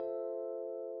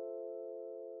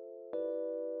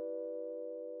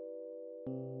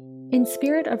In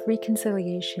spirit of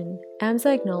reconciliation,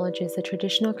 AMSA acknowledges the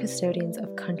traditional custodians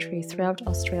of country throughout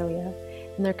Australia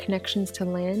and their connections to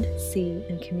land, sea,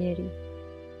 and community.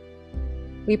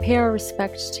 We pay our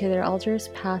respect to their elders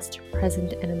past,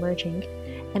 present, and emerging,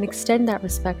 and extend that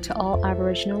respect to all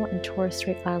Aboriginal and Torres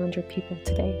Strait Islander people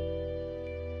today.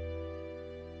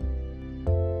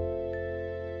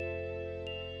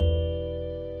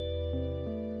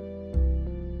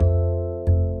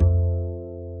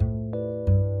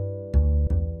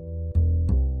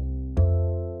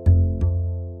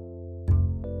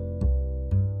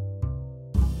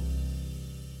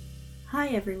 Hi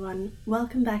everyone,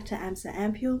 welcome back to AMSA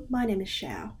Ampule. My name is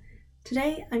Xiao.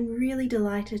 Today I'm really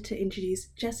delighted to introduce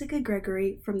Jessica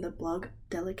Gregory from the blog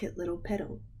Delicate Little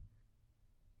Petal.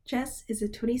 Jess is a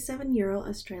 27-year-old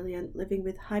Australian living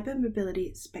with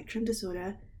hypermobility spectrum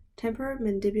disorder,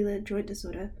 temporomandibular joint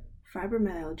disorder,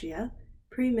 fibromyalgia,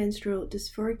 premenstrual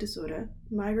dysphoric disorder,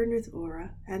 migraine with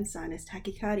aura, and sinus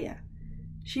tachycardia.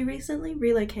 She recently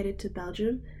relocated to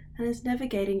Belgium and is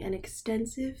navigating an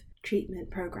extensive treatment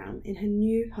program in her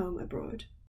new home abroad.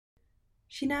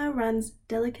 She now runs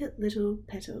Delicate Little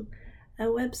Petal, a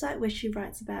website where she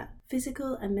writes about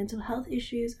physical and mental health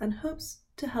issues and hopes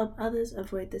to help others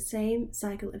avoid the same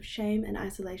cycle of shame and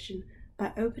isolation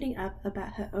by opening up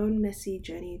about her own messy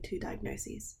journey to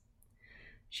diagnoses.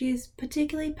 She is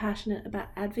particularly passionate about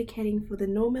advocating for the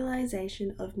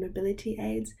normalization of mobility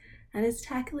aids and is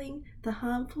tackling the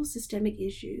harmful systemic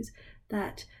issues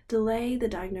that delay the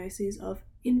diagnosis of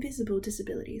invisible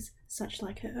disabilities, such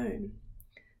like her own.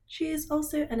 She is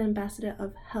also an ambassador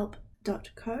of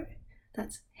help.co,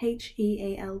 that's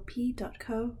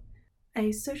HEALP.co,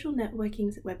 a social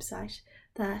networking website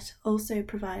that also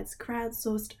provides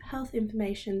crowdsourced health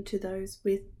information to those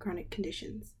with chronic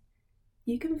conditions.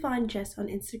 You can find Jess on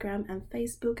Instagram and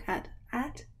Facebook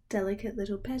at Delicate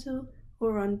Little Petal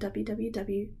or on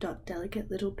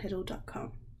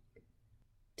www.delicatelittlepetal.com.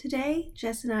 Today,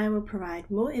 Jess and I will provide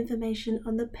more information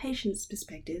on the patient's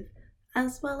perspective,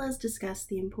 as well as discuss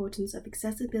the importance of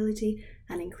accessibility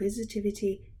and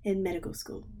inclusivity in medical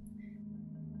school.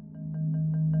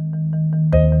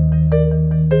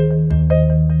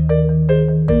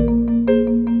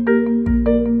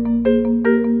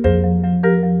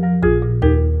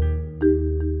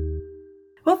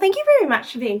 Well, thank you very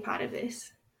much for being part of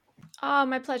this. Oh,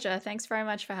 my pleasure. Thanks very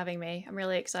much for having me. I'm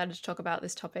really excited to talk about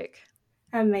this topic.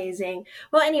 Amazing.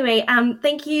 Well, anyway,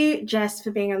 thank you, Jess,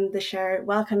 for being on the show.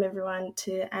 Welcome, everyone,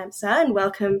 to AMSA, and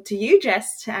welcome to you,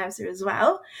 Jess, to AMSA as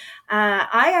well.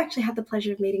 I actually had the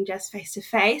pleasure of meeting Jess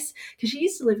face-to-face because she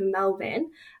used to live in Melbourne,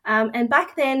 and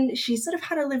back then she sort of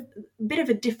had a bit of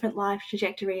a different life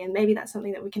trajectory, and maybe that's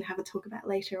something that we can have a talk about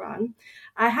later on.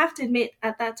 I have to admit,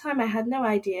 at that time, I had no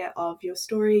idea of your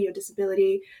story, your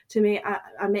disability. To me,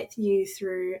 I met you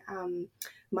through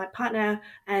my partner,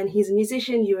 and he's a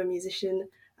musician, you're a musician.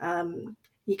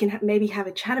 You can maybe have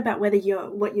a chat about what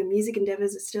your music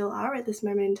endeavors still are at this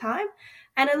moment in time.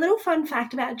 And a little fun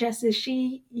fact about Jess is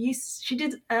she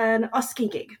did an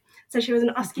OSCE gig. So she was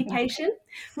an OSCE patient.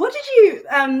 What did you,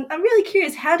 I'm really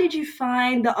curious, how did you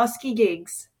find the OSCE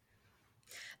gigs?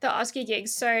 The OSCE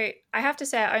gigs. So I have to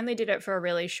say I only did it for a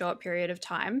really short period of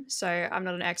time. So I'm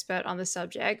not an expert on the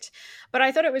subject, but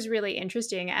I thought it was really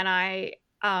interesting, and I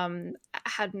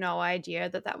had no idea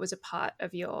that was a part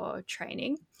of your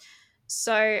training.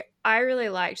 So I really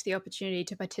liked the opportunity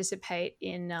to participate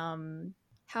in,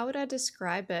 how would I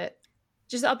describe it?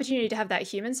 Just the opportunity to have that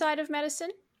human side of medicine.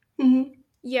 Mm-hmm.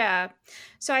 Yeah.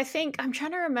 So I think I'm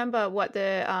trying to remember what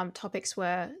the topics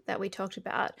were that we talked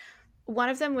about. One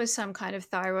of them was some kind of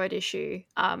thyroid issue.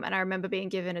 And I remember being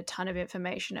given a ton of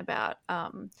information about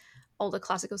all the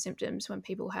classical symptoms when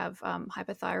people have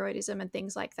hypothyroidism and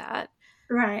things like that.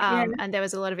 Right. Yeah. And there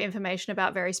was a lot of information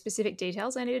about very specific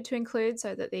details I needed to include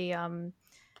so that the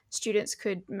students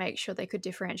could make sure they could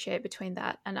differentiate between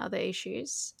that and other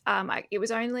issues. It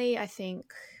was only, I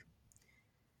think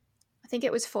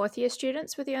it was fourth year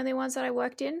students were the only ones that I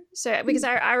worked in. So because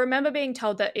I remember being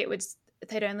told that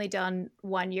they'd only done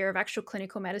 1 year of actual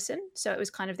clinical medicine. So it was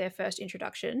kind of their first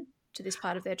introduction to this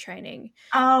part of their training.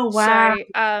 Oh, wow.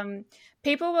 So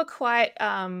people were quite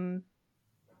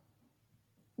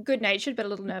good-natured, but a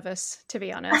little nervous, to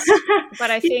be honest.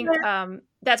 But I think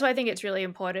that's why I think it's really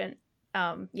important.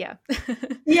 Yeah.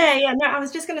 Yeah. No, I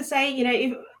was just going to say,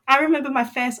 if I remember my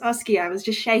first OSCE, I was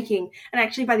just shaking. And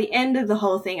actually, by the end of the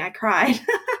whole thing, I cried.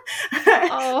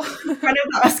 Oh. In front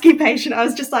of the OSCE patient, I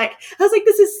was like,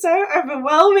 this is so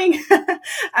overwhelming.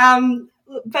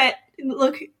 But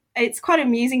look, it's quite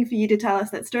amusing for you to tell us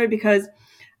that story because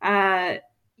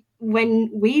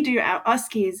when we do our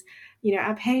OSCEs,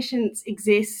 our patients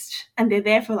exist and they're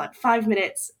there for like 5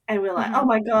 minutes and we're like, oh Mm-hmm.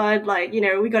 my God, like,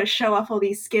 we got to show off all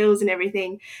these skills and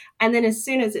everything. And then as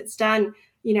soon as it's done,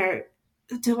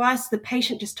 to us, the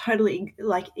patient just totally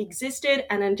like existed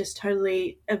and then just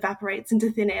totally evaporates into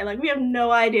thin air. Like we have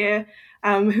no idea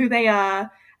who they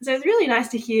are. So it's really nice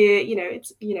to hear,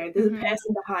 it's, there's a Mm-hmm.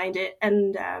 person behind it.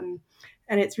 And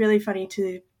it's really funny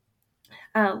to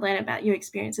learn about your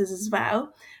experiences as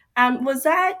well. Was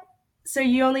that, so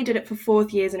you only did it for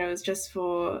 4th years and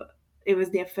it was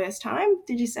their first time,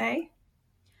 did you say?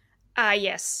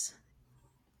 Yes.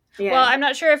 Well, Yeah. I'm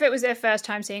not sure if it was their first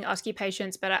time seeing OSCE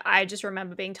patients, but I just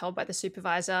remember being told by the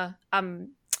supervisor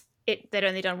they'd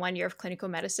only done 1 year of clinical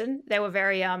medicine. They were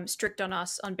very strict on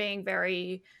us on being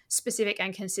very specific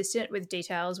and consistent with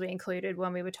details we included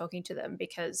when we were talking to them,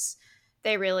 because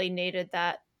they really needed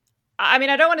that. I mean,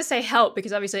 I don't want to say help,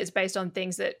 because obviously it's based on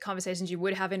things that conversations you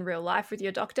would have in real life with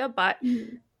your doctor, but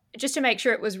Mm. just to make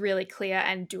sure it was really clear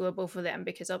and doable for them,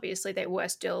 because obviously they were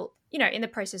still, in the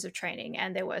process of training,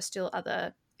 and there were still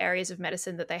other areas of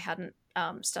medicine that they hadn't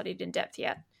studied in depth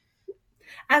yet.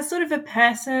 As sort of a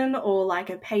person or like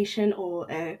a patient or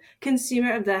a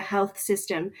consumer of the health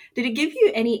system, did it give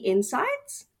you any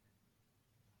insights?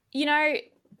 You know,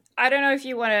 I don't know if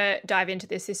you want to dive into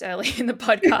this early in the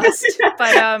podcast,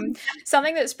 but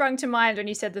something that sprung to mind when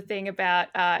you said the thing about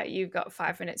you've got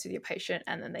 5 minutes with your patient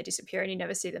and then they disappear and you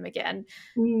never see them again.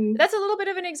 Mm. That's a little bit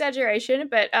of an exaggeration,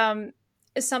 but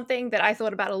something that I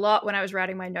thought about a lot when I was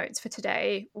writing my notes for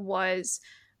today was,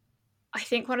 I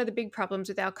think one of the big problems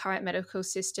with our current medical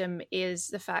system is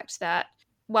the fact that,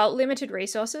 well, limited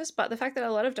resources, but the fact that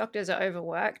a lot of doctors are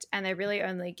overworked and they really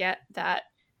only get that.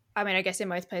 I mean, I guess in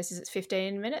most places it's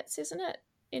 15 minutes, isn't it?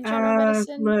 In general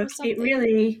medicine or Look, it something?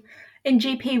 really, in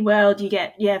GP world, you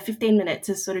get, 15 minutes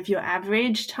is sort of your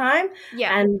average time.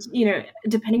 Yeah. And,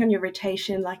 depending on your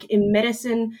rotation, like in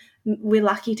medicine, we're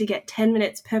lucky to get 10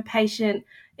 minutes per patient.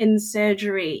 In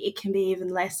surgery, it can be even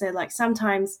less. So, like,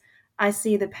 sometimes I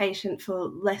see the patient for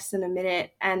less than a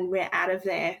minute and we're out of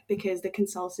there because the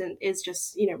consultant is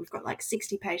just, we've got like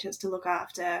 60 patients to look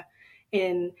after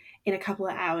in a couple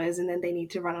of hours and then they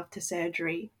need to run off to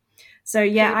surgery. So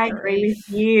yeah, Good I agree with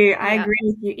grief. you. I Yeah. agree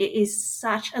with you. It is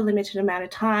such a limited amount of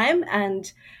time,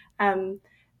 and um,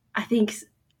 I think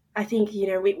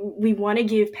we want to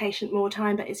give patient more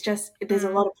time, but it's just there's a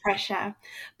Mm. lot of pressure.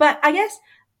 But I guess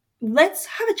let's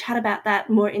have a chat about that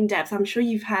more in depth. I'm sure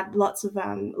you've had lots of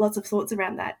thoughts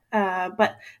around that,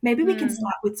 but maybe we can Mm.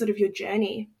 start with sort of your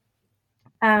journey.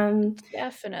 Um,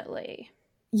 Definitely.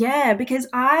 yeah, because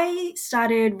I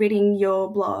started reading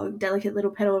your blog, Delicate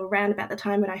Little Petal, around about the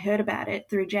time when I heard about it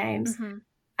through James. Mm-hmm.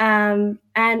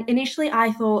 And initially,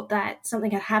 I thought that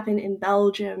something had happened in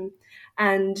Belgium,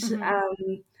 and Mm-hmm.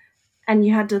 um, and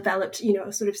you had developed,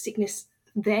 a sort of sickness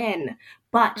then.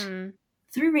 But Mm.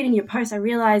 through reading your post, I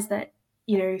realized that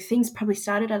things probably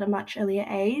started at a much earlier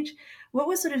age. What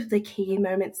were sort of the key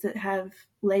moments that have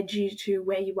led you to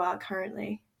where you are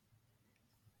currently?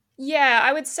 Yeah,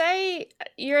 I would say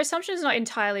your assumption is not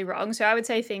entirely wrong. So I would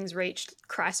say things reached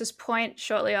crisis point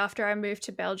shortly after I moved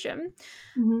to Belgium.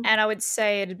 Mm-hmm. And I would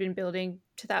say it had been building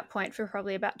to that point for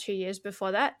probably about 2 years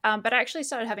before that. But I actually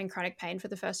started having chronic pain for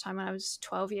the first time when I was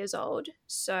 12 years old.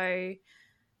 So,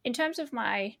 in terms of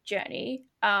my journey,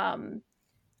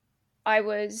 I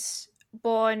was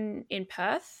born in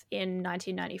Perth in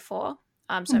 1994. So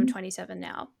I'm Mm-hmm. 27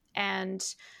 now. And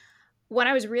when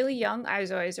I was really young, I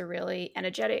was always a really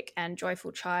energetic and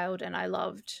joyful child, and I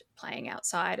loved playing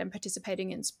outside and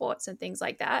participating in sports and things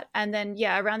like that. And then,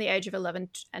 yeah, around the age of 11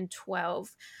 and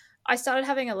 12, I started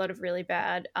having a lot of really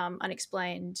bad,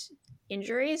 unexplained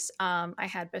injuries. I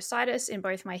had bursitis in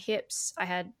both my hips, I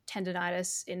had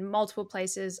tendonitis in multiple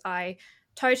places. I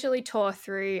totally tore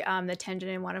through the tendon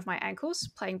in one of my ankles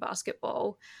playing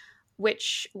basketball,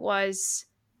 which was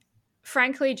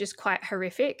frankly just quite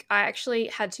horrific. I actually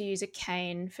had to use a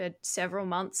cane for several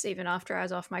months even after I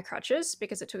was off my crutches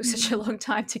because it took such a long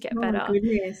time to get Oh better.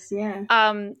 goodness, yeah.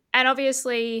 And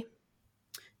obviously,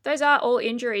 those are all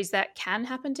injuries that can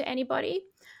happen to anybody.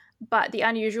 But the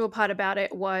unusual part about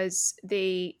it was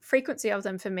the frequency of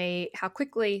them for me, how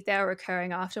quickly they were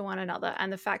occurring after one another,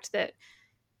 and the fact that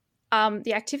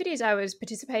the activities I was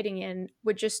participating in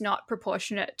were just not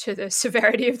proportionate to the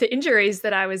severity of the injuries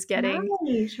that I was getting.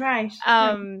 Right, right, right.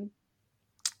 Um,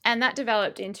 and that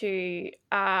developed into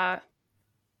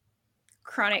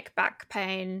chronic back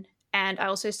pain. And I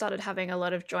also started having a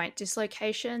lot of joint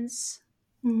dislocations.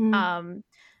 Mm-hmm. Um,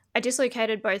 I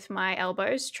dislocated both my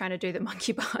elbows trying to do the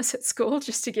monkey bars at school,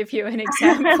 just to give you an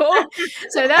example.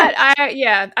 So that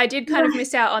I did kind of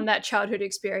miss out on that childhood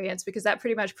experience because that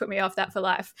pretty much put me off that for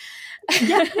life.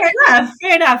 Yeah, fair enough.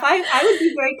 Fair enough. I would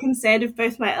be very concerned if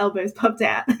both my elbows popped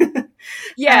out.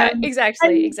 Yeah,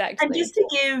 exactly. And just to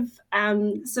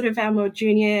give sort of our more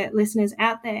junior listeners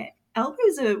out there,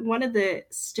 elbows are one of the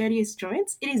sturdiest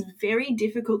joints. It is very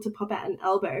difficult to pop out an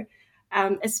elbow,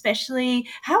 especially.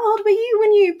 How old were you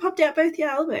when you popped out both your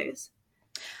elbows?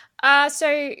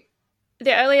 So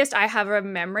the earliest I have a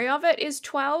memory of it is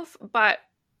 12, but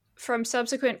from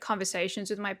subsequent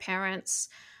conversations with my parents,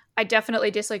 I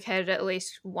definitely dislocated at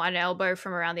least one elbow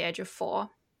from around the age of 4.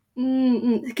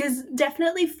 Because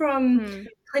definitely from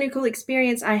clinical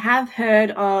experience, I have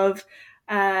heard of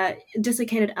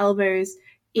dislocated elbows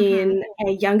in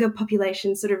a younger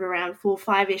population, sort of around 4 or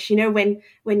 5-ish. You know,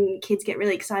 when kids get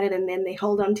really excited and then they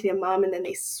hold on to their mum and then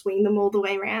they swing them all the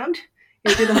way around.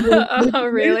 Oh,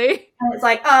 really? And it's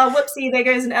like, oh, whoopsie, there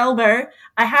goes an elbow.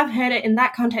 I have heard it in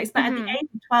that context, but at the age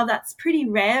of 12, that's pretty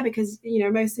rare because, you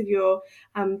know, most of your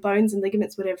bones and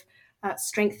ligaments would have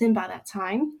strengthened by that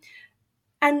time.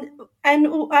 And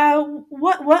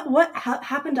what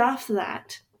happened after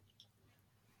that?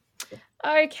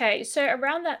 Okay, so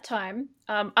around that time,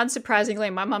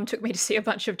 unsurprisingly, my mum took me to see a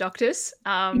bunch of doctors.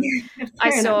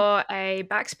 I saw a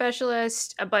back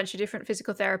specialist, a bunch of different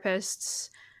physical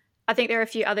therapists. I think there are a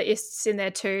few other ists in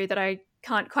there too that I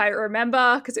can't quite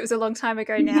remember because it was a long time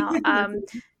ago now.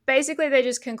 Basically, they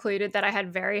just concluded that I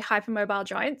had very hypermobile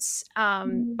joints,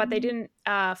 but they didn't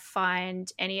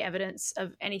find any evidence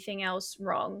of anything else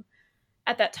wrong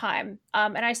at that time.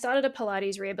 And I started a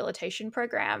Pilates rehabilitation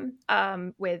program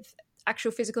with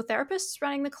actual physical therapists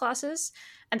running the classes,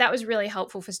 and that was really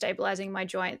helpful for stabilizing my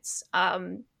joints.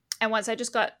 And once I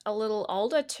just got a little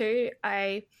older too,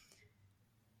 I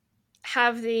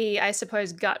have the, I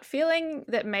suppose, gut feeling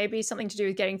that maybe something to do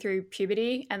with getting through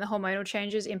puberty and the hormonal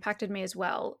changes impacted me as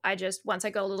well. Once I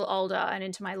got a little older and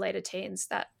into my later teens,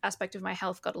 that aspect of my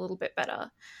health got a little bit better.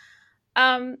 So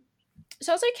I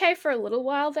was okay for a little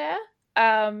while there.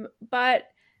 But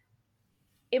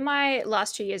in my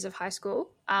last 2 years of high school,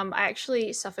 I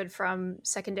actually suffered from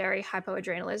secondary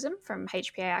hypoadrenalism from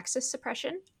HPA axis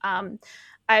suppression. I've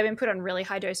been put on really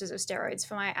high doses of steroids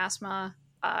for my asthma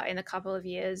in a couple of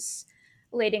years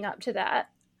leading up to that.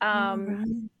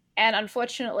 And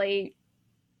unfortunately,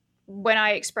 when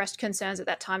I expressed concerns at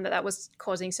that time that was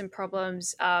causing some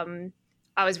problems, I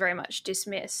was very much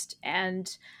dismissed. And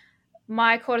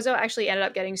my cortisol actually ended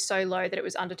up getting so low that it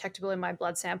was undetectable in my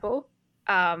blood sample.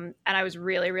 And I was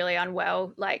really, really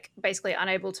unwell, like basically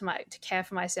unable to care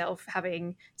for myself,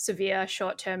 having severe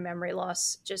short-term memory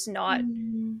loss, just not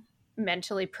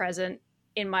mentally present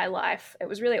in my life. It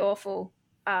was really awful.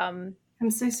 I'm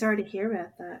so sorry to hear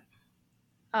about that.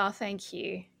 Oh, thank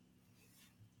you.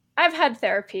 I've had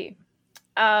therapy.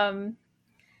 And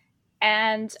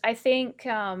I think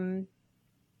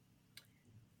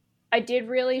I did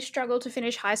really struggle to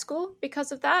finish high school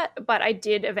because of that, but I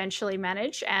did eventually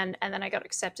manage, and then I got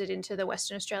accepted into the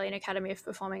Western Australian Academy of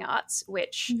Performing Arts,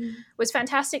 which was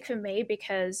fantastic for me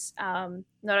because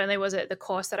not only was it the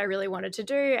course that I really wanted to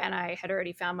do, and I had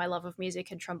already found my love of music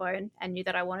and trombone and knew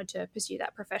that I wanted to pursue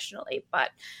that professionally, but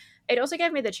it also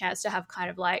gave me the chance to have kind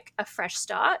of like a fresh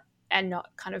start and not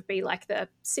kind of be like the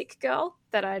sick girl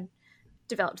that I'd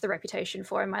developed the reputation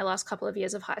for in my last couple of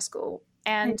years of high school.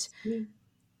 And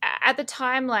at the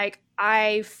time, like,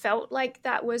 I felt like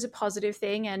that was a positive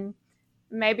thing, and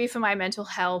maybe for my mental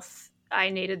health,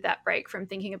 I needed that break from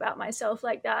thinking about myself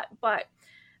like that. But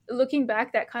looking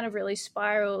back, that kind of really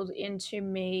spiraled into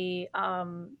me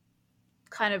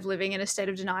kind of living in a state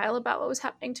of denial about what was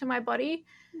happening to my body.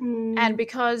 And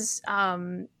because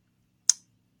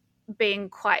being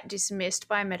quite dismissed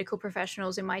by medical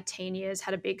professionals in my teen years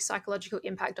had a big psychological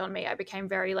impact on me, I became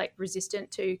very like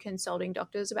resistant to consulting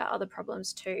doctors about other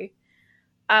problems too,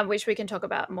 which we can talk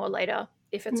about more later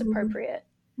if it's appropriate.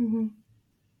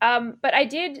 But I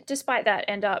did, despite that,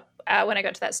 end up when I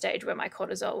got to that stage where my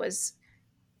cortisol was,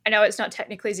 I know it's not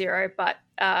technically zero, but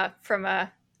from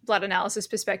a blood analysis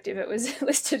perspective, it was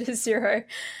listed as 0.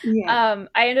 I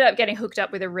ended up getting hooked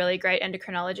up with a really great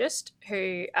endocrinologist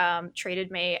who treated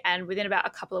me, and within about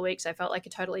a couple of weeks I felt like a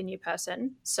totally new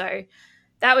person. So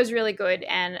that was really good,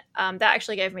 and that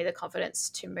actually gave me the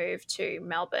confidence to move to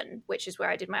Melbourne, which is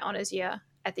where I did my honours year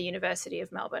at the University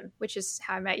of Melbourne, which is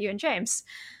how I met you and James.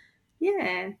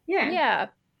 And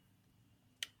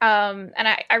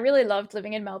I really loved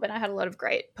living in Melbourne. I had a lot of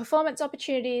great performance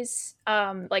opportunities,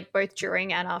 like both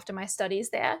during and after my studies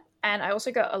there. And I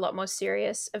also got a lot more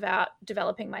serious about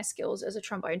developing my skills as a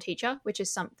trombone teacher, which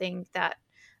is something that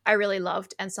I really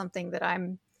loved, and something that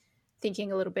I'm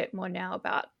thinking a little bit more now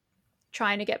about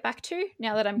trying to get back to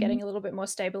now that I'm getting a little bit more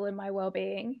stable in my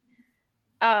well-being.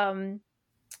 And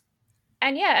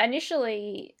yeah,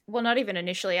 initially, well, not even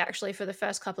initially, actually, for the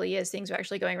first couple of years, things were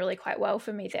actually going really quite well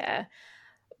for me there.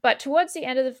 But towards the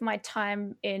end of my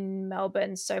time in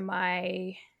Melbourne, so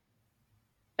my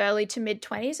early to mid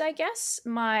 20s, I guess,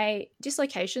 my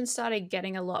dislocations started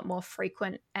getting a lot more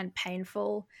frequent and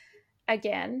painful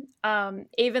again,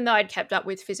 even though I'd kept up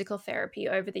with physical therapy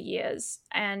over the years.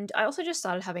 And I also just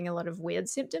started having a lot of weird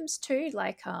symptoms too,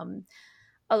 like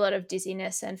a lot of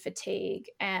dizziness and fatigue.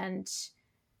 And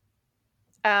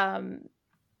a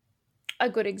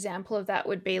good example of that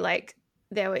would be like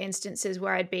there were instances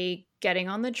where I'd be getting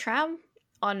on the tram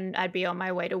I'd be on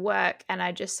my way to work, and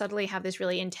I'd just suddenly have this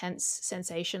really intense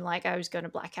sensation like I was going to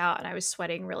black out, and I was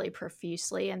sweating really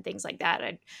profusely and things like that.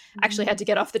 I'd actually had to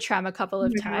get off the tram a couple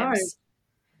of times.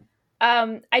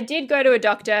 I did go to a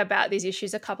doctor about these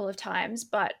issues a couple of times,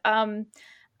 but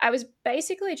I was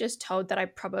basically just told that I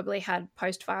probably had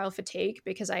post-viral fatigue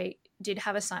because I did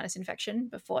have a sinus infection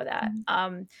before that.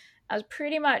 I was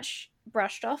pretty much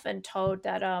brushed off and told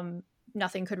that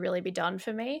nothing could really be done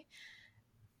for me.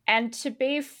 And to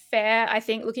be fair, I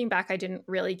think looking back, I didn't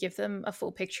really give them a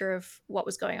full picture of what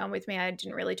was going on with me. I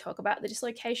didn't really talk about the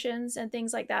dislocations and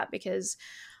things like that because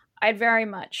I'd very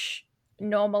much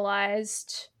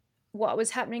normalized what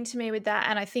was happening to me with that.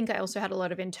 And I think I also had a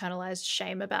lot of internalized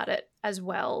shame about it as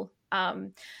well.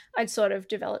 I'd sort of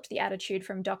developed the attitude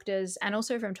from doctors and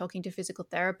also from talking to physical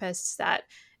therapists that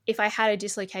if I had a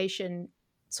dislocation,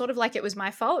 sort of like it was my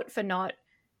fault for not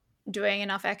doing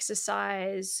enough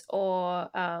exercise or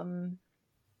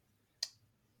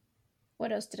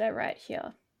what else did I write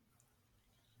here?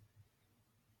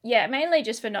 Yeah, mainly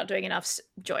just for not doing enough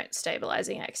joint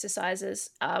stabilizing exercises.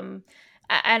 And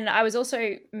I was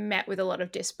also met with a lot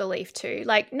of disbelief too.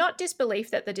 Like, not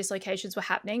disbelief that the dislocations were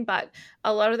happening, but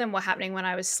a lot of them were happening when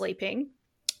I was sleeping,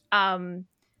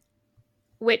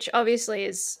 which obviously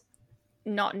is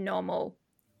not normal.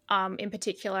 In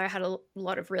particular, I had a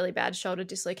lot of really bad shoulder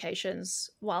dislocations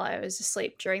while I was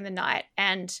asleep during the night.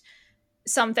 And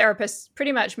some therapists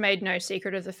pretty much made no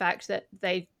secret of the fact that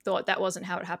they thought that wasn't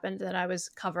how it happened, that I was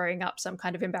covering up some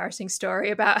kind of embarrassing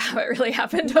story about how it really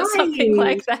happened or something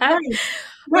like that. Right.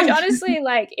 Which honestly,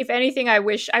 like, if anything, I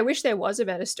wish there was a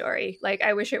better story. Like,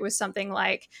 I wish it was something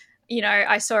like, you know,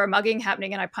 I saw a mugging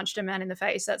happening and I punched a man in the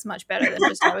face. That's much better than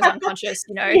just I was unconscious,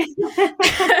 you know.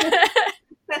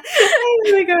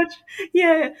 Oh my gosh.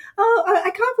 Yeah. Oh,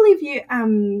 I can't believe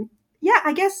you. Yeah,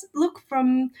 I guess, look,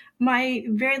 from my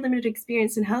very limited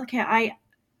experience in healthcare, I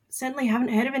certainly haven't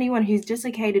heard of anyone who's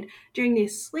dislocated during their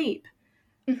sleep.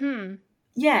 Mm-hmm.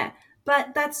 Yeah,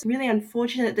 but that's really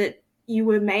unfortunate that you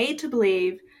were made to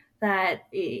believe that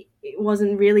it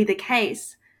wasn't really the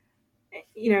case.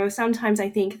 You know, sometimes I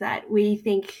think that we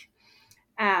think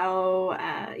our,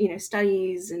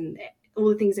 studies and all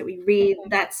the things that we read,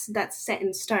 that's set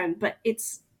in stone, but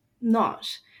it's not.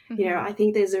 Mm-hmm. You know, I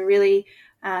think there's a really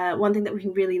one thing that we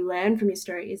can really learn from your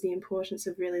story is the importance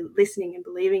of really listening and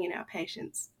believing in our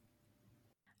patients.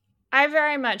 I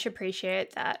very much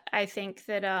appreciate that. I think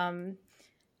that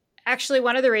actually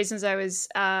one of the reasons I was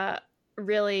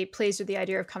really pleased with the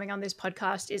idea of coming on this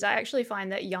podcast is I actually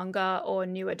find that younger or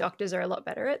newer doctors are a lot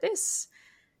better at this.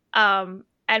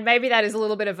 And maybe that is a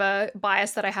little bit of a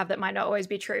bias that I have that might not always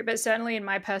be true, but certainly in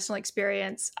my personal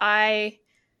experience, I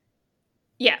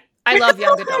love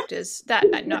younger doctors.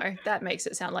 That makes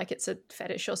it sound like it's a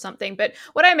fetish or something. But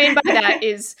what I mean by that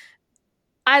is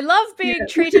I love being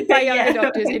treated by younger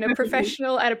doctors in a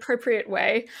professional and appropriate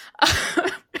way.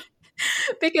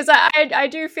 Because I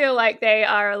do feel like they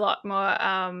are a lot more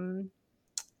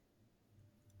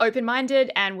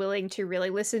open-minded and willing to really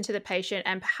listen to the patient,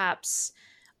 and perhaps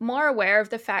more aware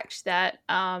of the fact that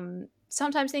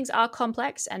sometimes things are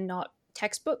complex and not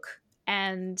textbook,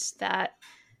 and that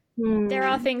there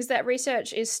are things that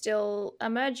research is still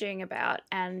emerging about,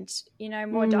 and, you know,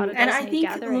 more data. And I think,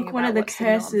 look, one of the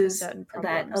curses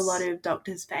that a lot of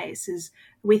doctors face is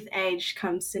with age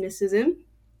comes cynicism.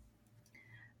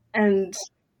 And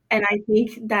I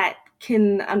think that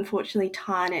can unfortunately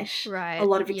tarnish a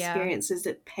lot of experiences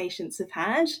that patients have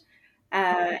had.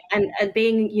 And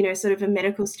being, you know, sort of a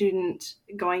medical student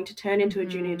going to turn into a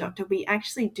junior doctor, we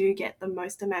actually do get the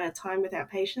most amount of time with our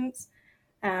patients,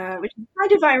 which is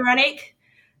kind of ironic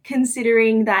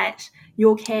considering that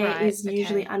your care is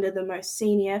usually under the most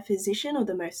senior physician or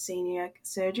the most senior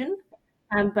surgeon.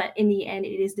 But in the end,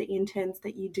 it is the interns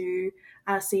that you do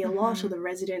see a lot, or the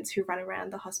residents who run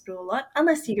around the hospital a lot,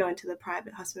 unless you go into the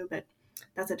private hospital, but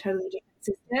that's a totally different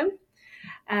system.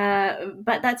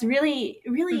 But that's really,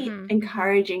 really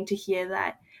encouraging to hear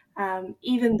that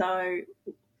even though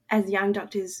as young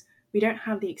doctors we don't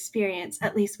have the experience,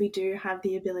 at least we do have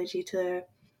the ability to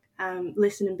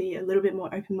listen and be a little bit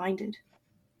more open-minded.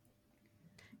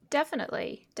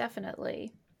 Definitely,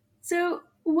 definitely. So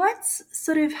what's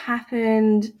sort of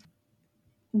happened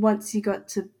once you got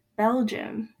to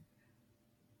Belgium?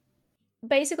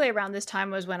 Basically, around this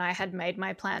time was when I had made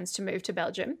my plans to move to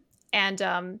Belgium. And,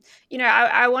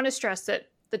 I want to stress that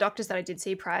the doctors that I did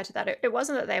see prior to that, it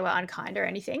wasn't that they were unkind or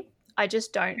anything. I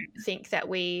just don't think that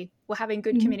we were having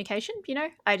good communication,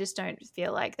 I just don't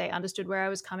feel like they understood where I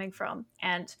was coming from.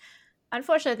 And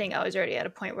unfortunately, I think I was already at a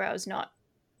point where I was not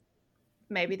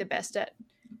maybe the best at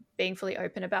being fully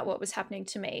open about what was happening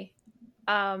to me.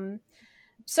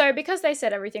 So because they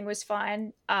said everything was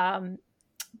fine,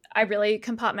 I really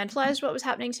compartmentalized what was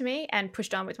happening to me and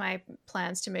pushed on with my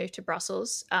plans to move to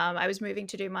Brussels. I was moving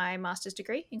to do my master's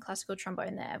degree in classical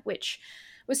trombone there, which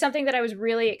was something that I was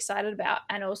really excited about.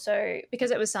 And also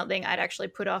because it was something I'd actually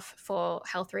put off for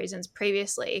health reasons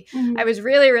previously, I was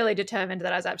really, really determined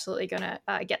that I was absolutely going to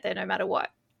get there no matter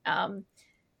what.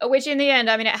 Which in the end,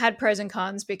 I mean, it had pros and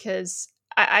cons because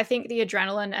I think the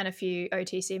adrenaline and a few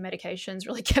OTC medications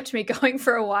really kept me going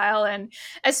for a while, and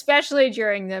especially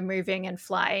during the moving and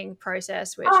flying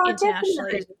process, which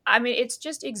internationally, I mean, it's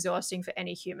just exhausting for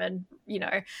any human,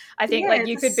 I think like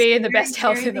you could be in the best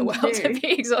health in the world and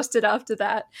be exhausted after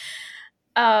that.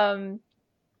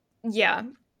 Yeah.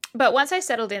 But once I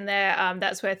settled in there,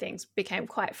 that's where things became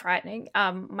quite frightening.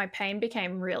 My pain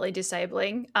became really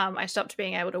disabling. I stopped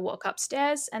being able to walk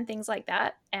upstairs and things like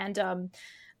that. And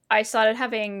I started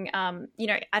having, I'd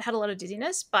had a lot of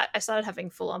dizziness, but I started having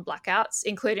full-on blackouts,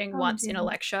 including once in a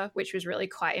lecture, which was really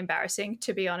quite embarrassing,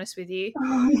 to be honest with you.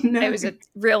 Oh, no. It was a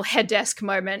real head desk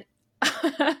moment.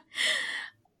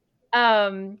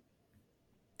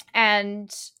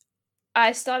 And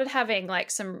I started having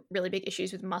like some really big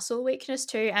issues with muscle weakness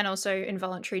too, and also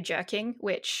involuntary jerking,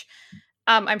 which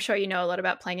I'm sure you know a lot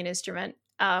about playing an instrument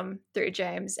through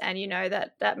James, and you know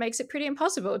that makes it pretty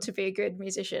impossible to be a good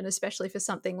musician, especially for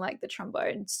something like the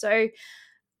trombone. So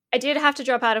I did have to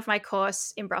drop out of my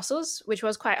course in Brussels, which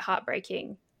was quite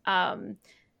heartbreaking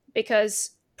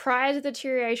because prior to the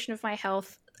deterioration of my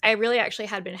health, I really actually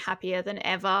had been happier than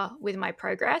ever with my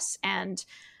progress, and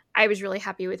I was really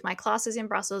happy with my classes in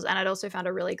Brussels, and I'd also found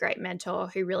a really great mentor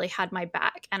who really had my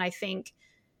back, and I think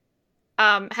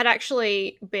had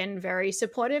actually been very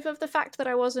supportive of the fact that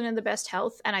I wasn't in the best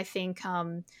health. And I think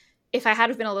if I had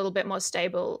have been a little bit more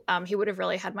stable, he would have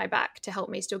really had my back to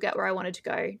help me still get where I wanted to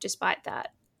go despite that.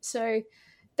 So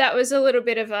that was a little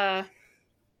bit of a,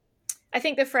 I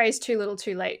think the phrase too little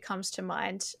too late comes to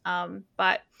mind.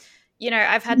 But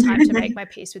I've had time to make my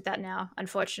peace with that now.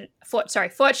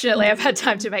 Fortunately, I've had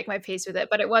time to make my peace with it,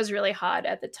 but it was really hard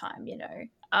at the time,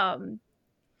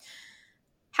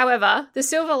 However, the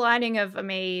silver lining of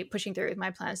me pushing through with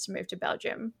my plans to move to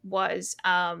Belgium was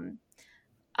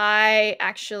I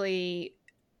actually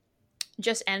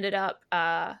just ended up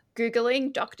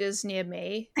Googling doctors near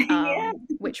me,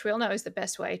 which we all know is the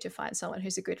best way to find someone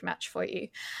who's a good match for you.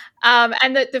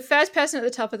 And the first person at the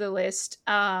top of the list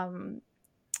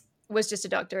was just a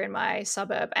doctor in my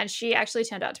suburb, and she actually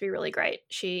turned out to be really great.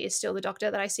 She is still the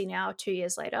doctor that I see now 2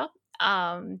 years later.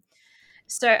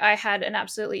 So I had an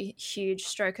absolutely huge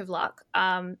stroke of luck.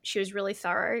 She was really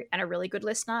thorough and a really good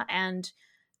listener. And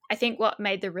I think what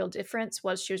made the real difference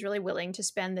was she was really willing to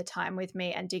spend the time with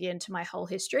me and dig into my whole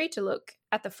history to look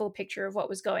at the full picture of what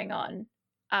was going on.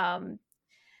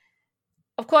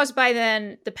 Of course, by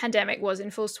then, the pandemic was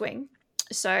in full swing.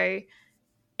 So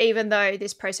even though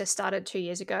this process started 2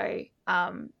 years ago,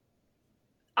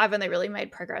 I've only really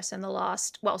made progress in the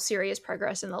last, serious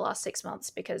progress in the last 6 months,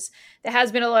 because there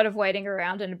has been a lot of waiting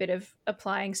around and a bit of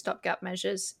applying stopgap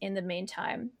measures in the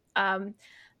meantime.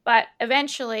 But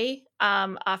eventually,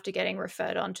 after getting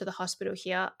referred on to the hospital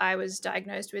here, I was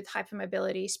diagnosed with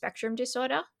hypermobility spectrum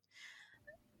disorder,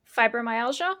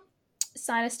 fibromyalgia,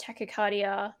 sinus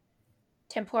tachycardia,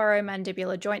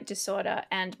 temporomandibular joint disorder,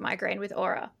 and migraine with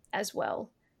aura as well.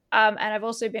 And I've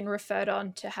also been referred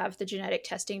on to have the genetic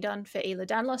testing done for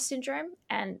Ehlers-Danlos syndrome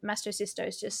and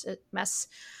mastocytosis.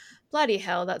 Bloody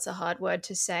hell, that's a hard word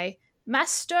to say.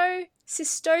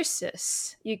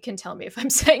 Mastocytosis. You can tell me if I'm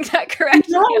saying that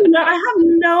correctly. No, I have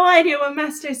no idea what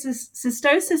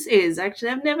mastocytosis is. Actually,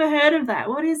 I've never heard of that.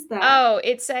 What is that? Oh,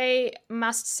 it's a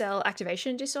mast cell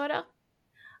activation disorder.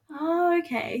 Oh,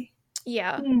 okay.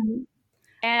 Yeah.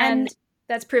 And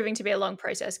that's proving to be a long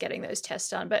process getting those tests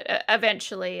done, but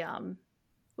eventually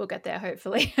we'll get there,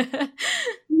 hopefully.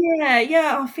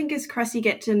 Yeah. Oh, fingers crossed you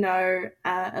get to know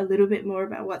a little bit more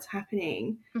about what's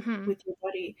happening Hmm. with your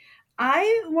body.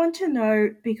 I want to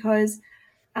know because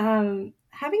having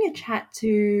a chat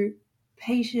to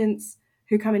patients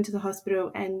who come into the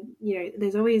hospital, and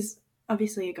there's always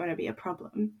obviously going to be a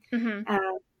problem. Hmm.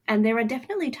 Um, and there are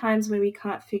definitely times where we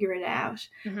can't figure it out,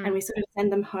 and Hmm. we sort of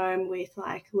send them home with,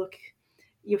 like, look,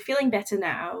 you're feeling better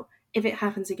now. If it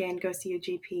happens again, go see your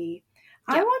GP.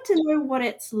 I Yep. want to know what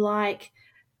it's like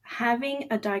having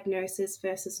a diagnosis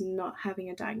versus not having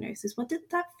a diagnosis. What did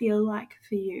that feel like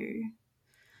for you?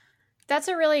 That's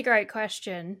a really great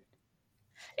question.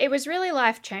 It was really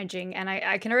life changing, and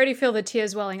I can already feel the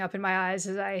tears welling up in my eyes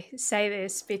as I say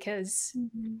this because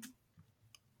Mhm.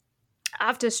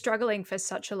 after struggling for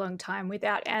such a long time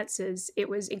without answers, it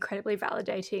was incredibly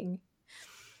validating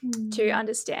to Mm.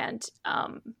 understand.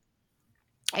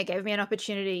 It gave me an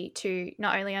opportunity to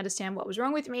not only understand what was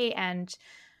wrong with me and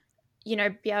be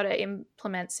able to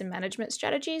implement some management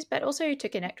strategies, but also to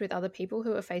connect with other people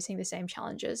who are facing the same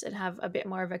challenges and have a bit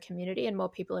more of a community and more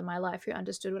people in my life who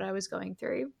understood what I was going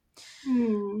through.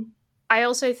 Mm. I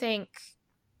also think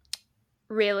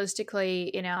realistically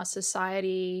in our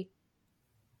society,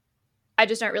 I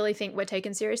just don't really think we're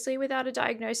taken seriously without a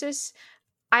diagnosis.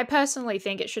 I personally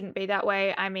think it shouldn't be that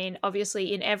way. I mean,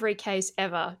 obviously, in every case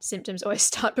ever, symptoms always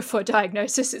start before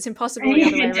diagnosis. It's impossible the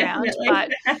other way around. Definitely.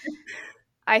 But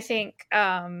I think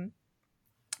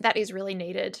that is really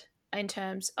needed in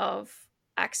terms of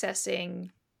accessing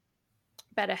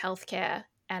better healthcare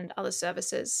and other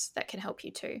services that can help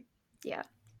you too. Yeah.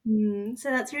 So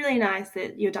that's really nice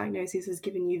that your diagnosis has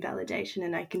given you validation,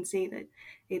 and I can see that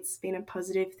it's been a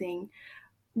positive thing.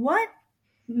 What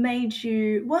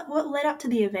what led up to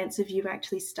the events of you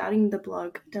actually starting the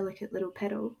blog Delicate Little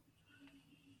Petal?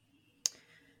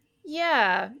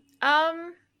 Yeah.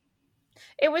 Um,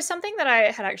 it was something that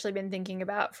I had actually been thinking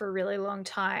about for a really long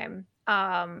time.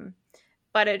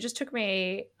 But it just took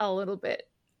me a little bit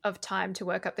of time to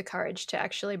work up the courage to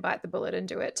actually bite the bullet and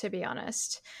do it, to be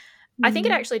honest. I think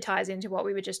it Mm. actually ties into what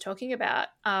we were just talking about.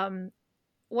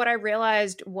 What I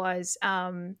realized was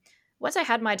once I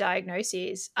had my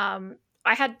diagnoses,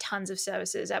 I had tons of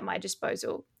services at my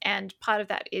disposal. And part of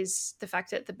that is the fact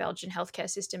that the Belgian healthcare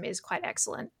system is quite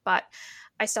excellent. But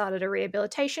I started a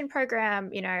rehabilitation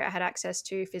program. I had access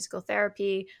to physical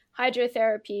therapy,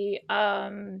 hydrotherapy,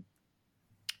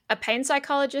 a pain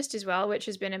psychologist as well, which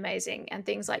has been amazing, and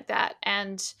things like that.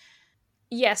 And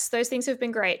yes, those things have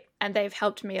been great and they've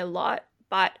helped me a lot.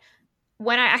 But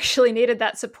when I actually needed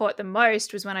that support the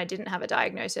most was when I didn't have a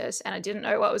diagnosis and I didn't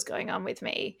know what was going on with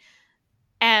me.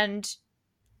 And,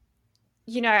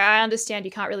 I understand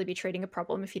you can't really be treating a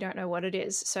problem if you don't know what it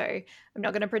is. So I'm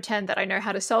not going to pretend that I know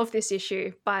how to solve this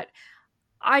issue, but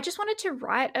I just wanted to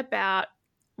write about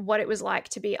what it was like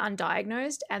to be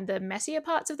undiagnosed and the messier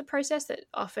parts of the process that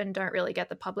often don't really get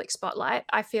the public spotlight.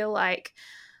 I feel like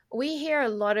we hear a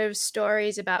lot of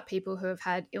stories about people who have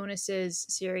had illnesses,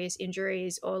 serious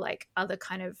injuries, or like other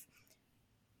kind of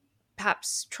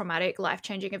perhaps traumatic, life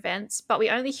changing events, but we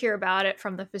only hear about it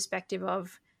from the perspective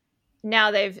of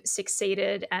now they've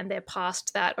succeeded and they're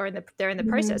past that, or they're in the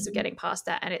process of Mm. getting past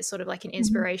that, and it's sort of like an Mhm.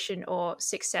 inspiration or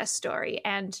success story.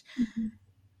 And Mhm.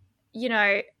 you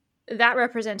know, that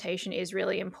representation is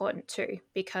really important too,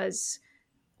 because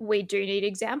we do need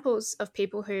examples of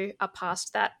people who are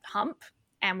past that hump,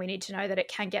 and we need to know that it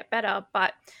can get better.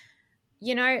 But,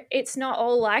 it's not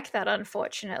all like that,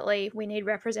 unfortunately. We need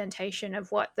representation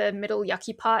of what the middle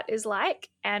yucky part is like.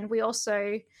 And we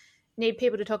also need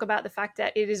people to talk about the fact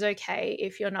that it is okay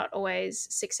if you're not always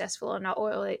successful or not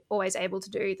always able to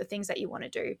do the things that you want to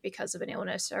do because of an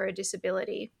illness or a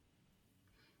disability.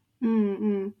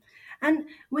 Mm. And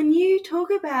when you talk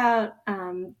about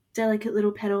Delicate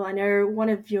Little Petal, I know one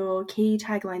of your key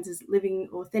taglines is living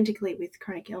authentically with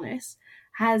chronic illness.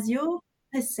 Has your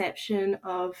perception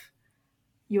of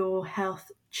your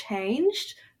health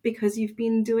changed because you've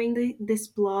been doing this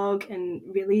blog, and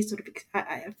really sort of,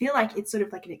 I feel like it's sort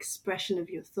of like an expression of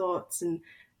your thoughts, and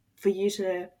for you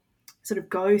to sort of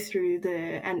go through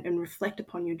and reflect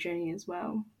upon your journey as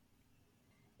well.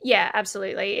 Yeah,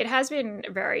 absolutely. It has been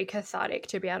very cathartic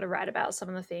to be able to write about some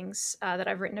of the things that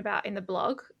I've written about in the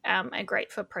blog, and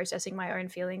great for processing my own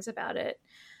feelings about it.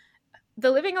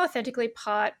 The living authentically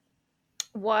part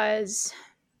was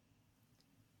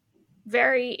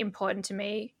very important to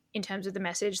me in terms of the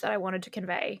message that I wanted to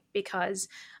convey, because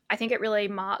I think it really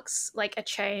marks like a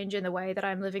change in the way that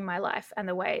I'm living my life and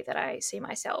the way that I see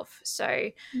myself.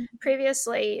 So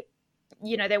previously,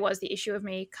 there was the issue of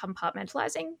me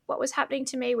compartmentalizing what was happening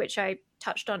to me, which I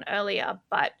touched on earlier,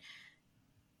 but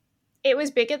it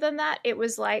was bigger than that. It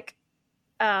was like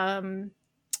um,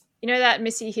 you know that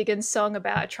Missy Higgins song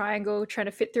about a triangle trying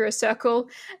to fit through a circle?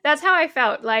 That's how I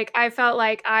felt. Like I felt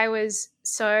like I was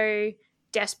so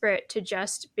desperate to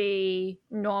just be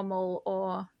normal,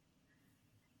 or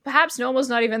perhaps normal is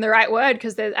not even the right word,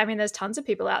 because there's tons of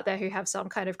people out there who have some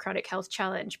kind of chronic health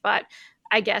challenge, but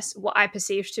I guess what I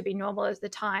perceived to be normal at the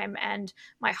time, and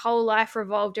my whole life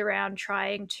revolved around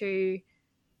trying to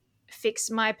fix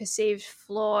my perceived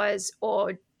flaws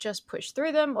or just push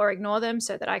through them or ignore them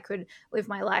so that I could live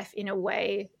my life in a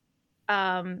way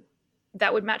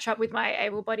that would match up with my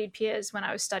able-bodied peers when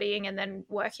I was studying and then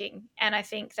working. And I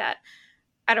think that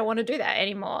I don't want to do that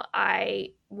anymore. I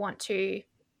want to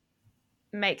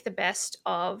make the best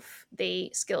of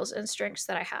the skills and strengths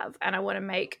that I have. And I want to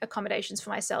make accommodations for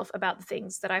myself about the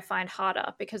things that I find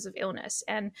harder because of illness.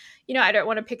 And, I don't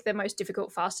want to pick the most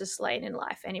difficult, fastest lane in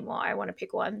life anymore. I want to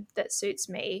pick one that suits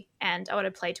me, and I want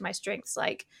to play to my strengths,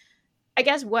 like, I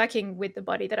guess, working with the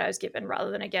body that I was given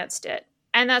rather than against it.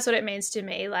 And that's what it means to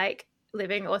me. Like,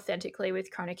 living authentically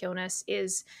with chronic illness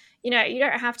is, you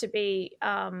don't have to be,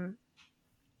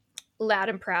 loud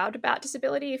and proud about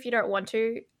disability if you don't want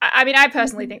to. I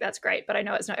personally think that's great, but I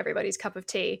know it's not everybody's cup of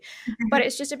tea. But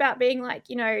it's just about being like,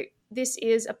 this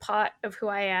is a part of who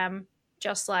I am,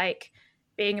 just like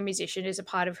being a musician is a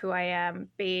part of who I am,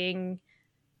 being,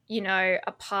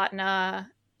 a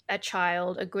partner, a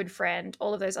child, a good friend,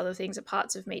 all of those other things are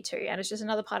parts of me too. And it's just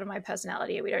another part of my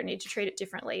personality. We don't need to treat it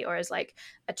differently or as like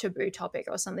a taboo topic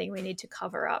or something we need to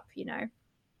cover up.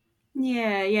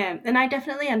 Yeah. And I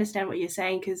definitely understand what you're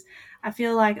saying, because I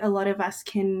feel like a lot of us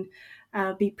can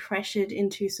be pressured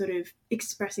into sort of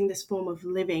expressing this form of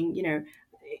living,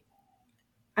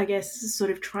 I guess sort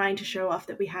of trying to show off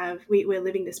that we're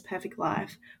living this perfect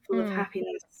life full of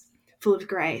happiness, full of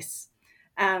grace.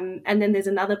 And then there's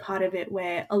another part of it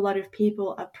where a lot of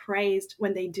people are praised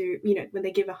when they do, when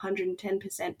they give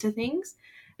 110% to things.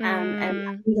 And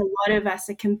I think a lot of us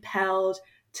are compelled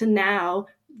to now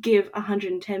give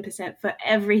 110% for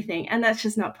everything. And that's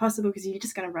just not possible, because you're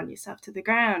just going to run yourself to the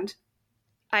ground.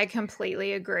 I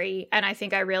completely agree. And I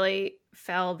think I really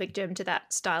fell victim to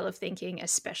that style of thinking,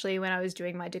 especially when I was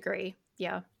doing my degree.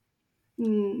 Yeah.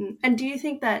 And do you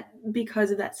think that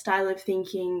because of that style of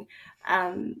thinking,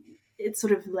 it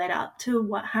sort of led up to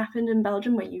what happened in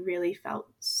Belgium, where you really felt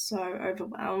so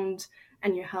overwhelmed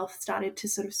and your health started to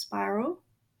sort of spiral?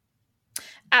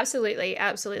 Absolutely.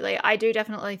 I do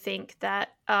definitely think that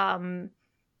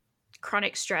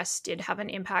chronic stress did have an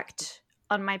impact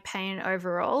on my pain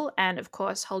overall. And of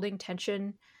course, holding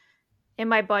tension in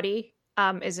my body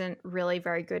isn't really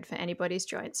very good for anybody's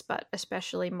joints, but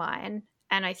especially mine.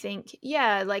 And I think,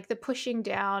 like the pushing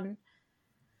down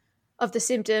of the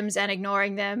symptoms and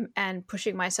ignoring them and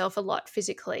pushing myself a lot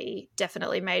physically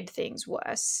definitely made things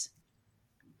worse.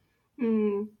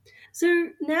 So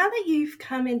now that you've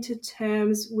come into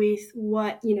terms with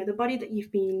what, the body that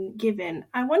you've been given,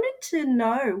 I wanted to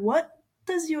know, what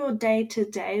does your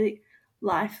day-to-day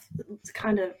life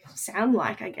kind of sound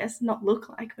like, I guess? Not look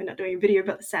like, we're not doing a video,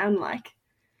 but sound like.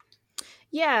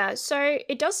 Yeah, so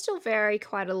it does still vary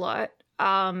quite a lot.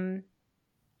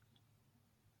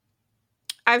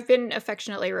 I've been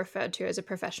affectionately referred to as a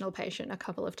professional patient a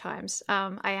couple of times.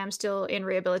 I am still in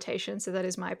rehabilitation, so that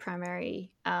is my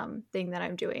primary thing that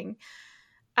I'm doing.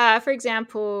 For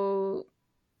example,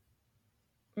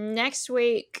 next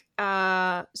week,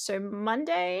 so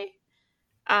Monday,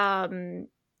 I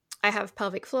have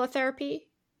pelvic floor therapy.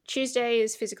 Tuesday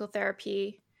is physical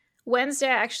therapy. Wednesday,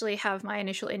 I actually have my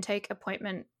initial intake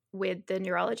appointment with the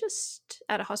neurologist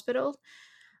at a hospital.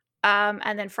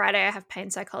 And then Friday, I have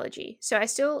pain psychology. So I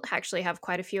still actually have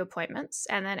quite a few appointments.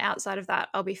 And then outside of that,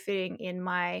 I'll be fitting in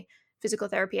my physical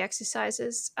therapy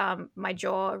exercises, my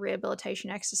jaw rehabilitation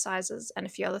exercises, and a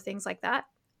few other things like that,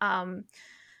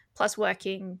 plus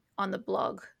working on the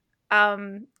blog.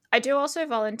 I do also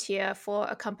volunteer for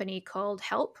a company called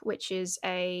Help, which is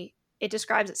it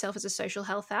describes itself as a social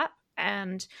health app.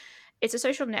 And it's a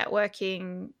social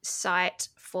networking site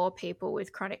for people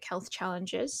with chronic health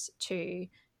challenges to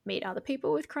meet other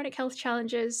people with chronic health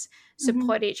challenges,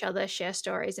 support each other, share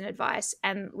stories and advice.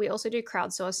 And we also do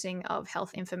crowdsourcing of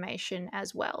health information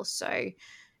as well. So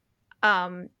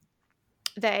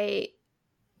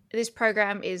this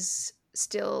program is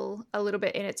still a little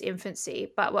bit in its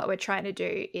infancy, but what we're trying to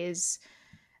do is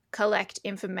collect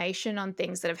information on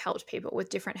things that have helped people with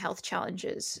different health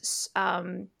challenges.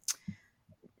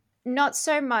 Not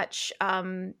so much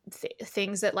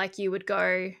things that like you would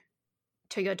go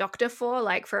to your doctor for,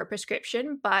 like for a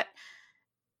prescription, but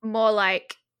more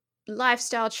like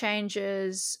lifestyle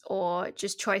changes or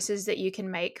just choices that you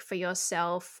can make for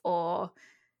yourself, or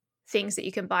things that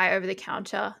you can buy over the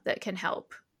counter that can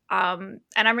help. And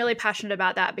I'm really passionate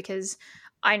about that because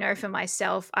I know for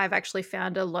myself, I've actually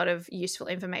found a lot of useful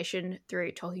information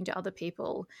through talking to other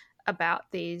people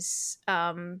about these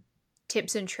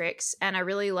tips and tricks. And I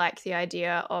really like the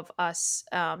idea of us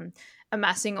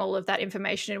amassing all of that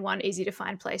information in one easy to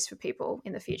find place for people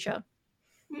in the future.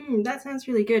 That sounds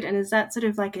really good. And is that sort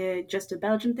of like just a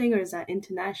Belgian thing, or is that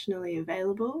internationally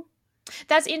available?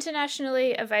 That's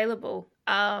internationally available.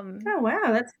 Oh wow,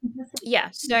 that's fantastic. Yeah,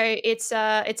 so it's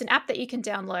an app that you can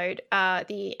download.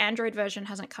 The Android version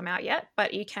hasn't come out yet,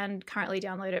 but you can currently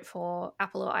download it for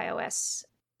Apple or iOS.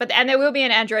 And there will be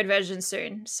an Android version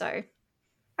soon. So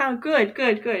Oh, good,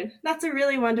 good, good. That's a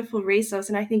really wonderful resource,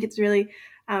 and I think it's really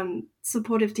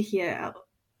supportive to hear,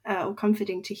 or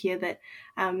comforting to hear that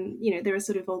there are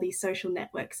sort of all these social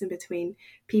networks in between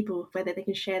people, whether they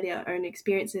can share their own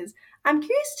experiences. I'm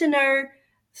curious to know,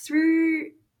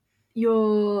 through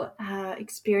your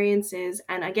experiences,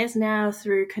 and I guess now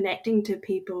through connecting to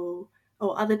people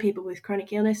or other people with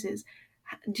chronic illnesses,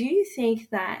 do you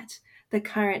think that the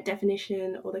current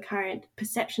definition or the current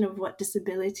perception of what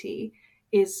disability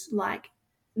is like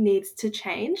needs to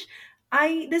change?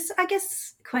 I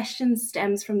guess question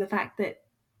stems from the fact that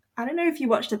I don't know if you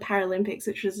watched the Paralympics,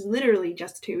 which was literally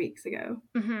just 2 weeks ago.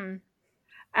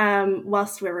 mm-hmm.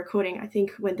 Whilst we're recording, I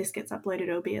think when this gets uploaded,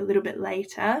 it'll be a little bit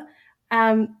later.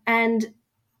 And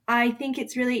I think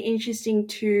it's really interesting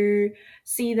to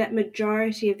see that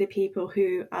majority of the people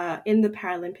who are in the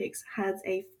Paralympics has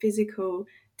a physical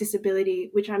disability,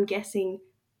 which I'm guessing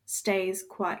stays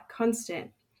quite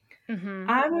constant. Mm-hmm.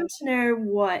 I want to know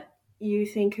what you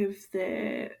think of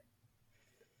the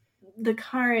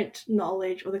current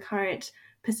knowledge or the current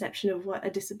perception of what a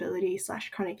disability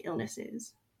 / chronic illness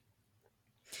is.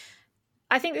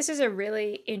 I think this is a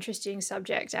really interesting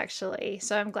subject, actually.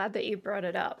 So I'm glad that you brought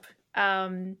it up.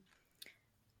 A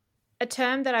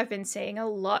term that I've been seeing a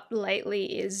lot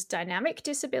lately is dynamic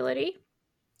disability.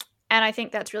 And I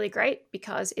think that's really great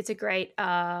because it's a great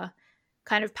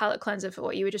kind of palate cleanser for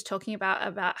what you were just talking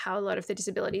about how a lot of the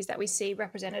disabilities that we see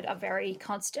represented are very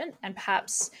constant. And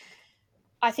perhaps,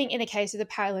 I think in the case of the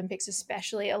Paralympics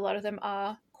especially, a lot of them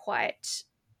are quite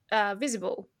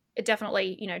visible. It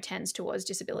definitely, tends towards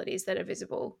disabilities that are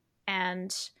visible.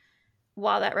 And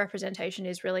while that representation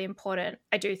is really important,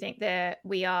 I do think that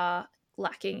we are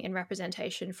lacking in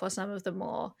representation for some of the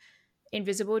more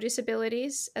invisible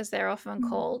disabilities, as they're often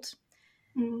called.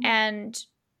 And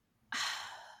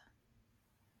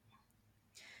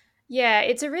yeah,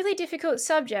 it's a really difficult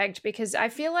subject because I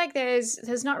feel like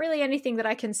there's not really anything that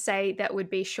I can say that would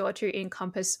be sure to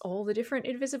encompass all the different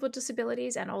invisible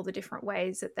disabilities and all the different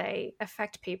ways that they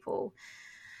affect people.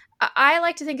 I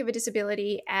like to think of a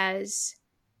disability as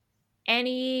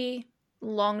any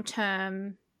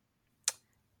long-term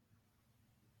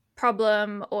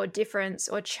problem or difference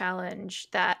or challenge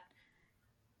that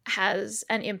has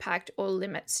an impact or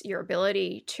limits your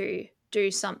ability to do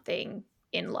something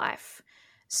in life.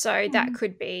 So that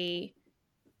could be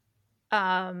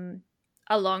a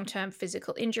long-term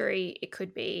physical injury. It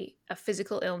could be a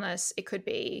physical illness. It could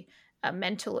be a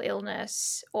mental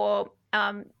illness. Or,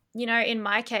 in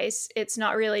my case, it's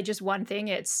not really just one thing.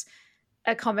 It's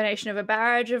a combination of a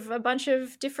barrage of a bunch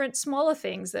of different smaller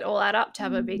things that all add up to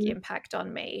have a big impact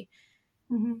on me.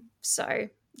 So,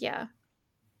 yeah.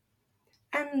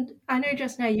 And I know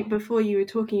just now, before you were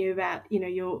talking about,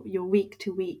 your week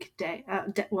to week day,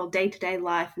 day to day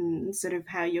life, and sort of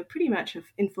how you're pretty much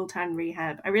in full time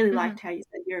rehab. I really liked how you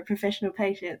said you're a professional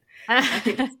patient. I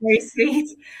think it's very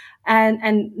sweet.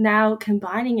 And now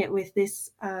combining it with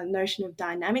this notion of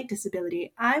dynamic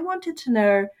disability, I wanted to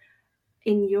know,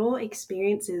 in your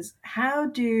experiences, how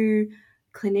do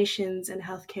clinicians and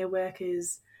healthcare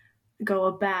workers go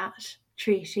about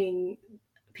treating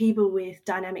people with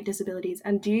dynamic disabilities,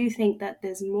 and do you think that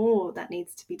there's more that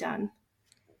needs to be done?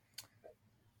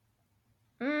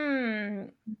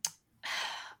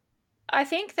 I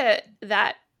think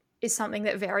that is something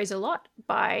that varies a lot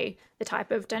by the type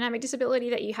of dynamic disability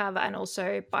that you have and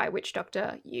also by which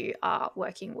doctor you are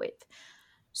working with.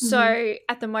 So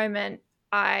at the moment,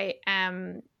 I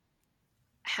am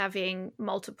having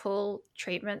multiple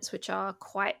treatments which are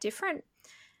quite different.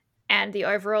 And the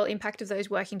overall impact of those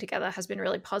working together has been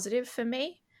really positive for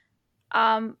me.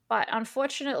 But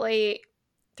unfortunately,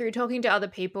 through talking to other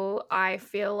people, I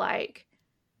feel like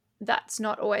that's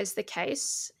not always the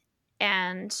case.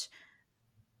 And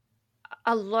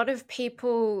a lot of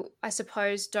people, I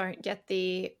suppose, don't get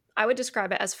I would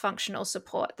describe it as functional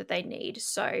support that they need.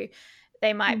 So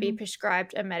they might be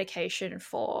prescribed a medication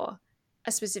for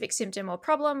a specific symptom or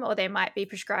problem, or they might be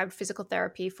prescribed physical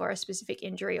therapy for a specific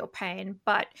injury or pain.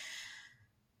 But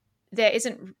there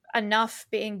isn't enough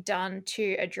being done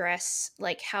to address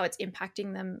like how it's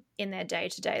impacting them in their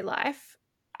day-to-day life.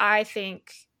 I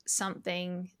think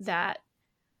something that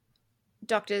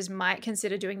doctors might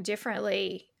consider doing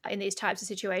differently in these types of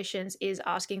situations is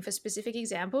asking for specific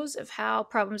examples of how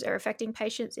problems are affecting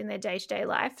patients in their day-to-day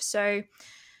life. So,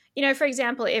 for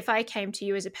example, if I came to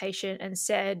you as a patient and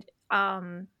said,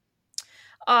 oh,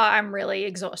 I'm really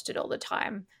exhausted all the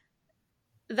time,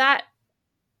 that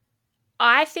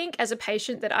I think as a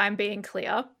patient that I'm being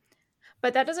clear,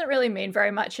 but that doesn't really mean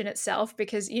very much in itself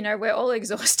because, we're all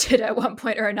exhausted at one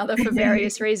point or another for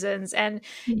various reasons. And,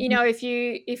 if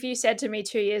you said to me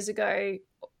 2 years ago,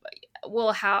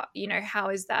 well, how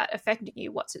is that affecting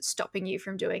you? What's it stopping you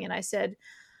from doing? And I said,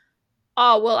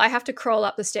 oh, well, I have to crawl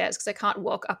up the stairs because I can't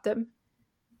walk up them.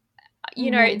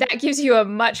 That gives you a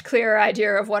much clearer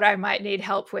idea of what I might need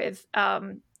help with.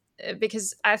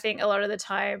 Because I think a lot of the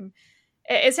time,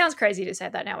 it sounds crazy to say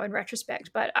that now in retrospect,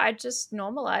 but I just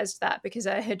normalized that because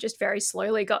I had just very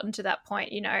slowly gotten to that point.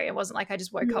 It wasn't like I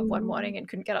just woke up one morning and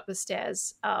couldn't get up the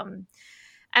stairs. And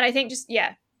I think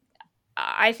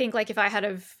I think like if I had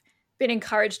have been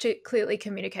encouraged to clearly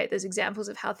communicate those examples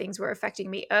of how things were affecting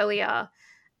me earlier,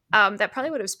 that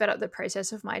probably would have sped up the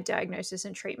process of my diagnosis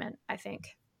and treatment, I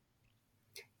think.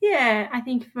 Yeah, I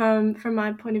think from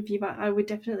my point of view, I would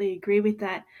definitely agree with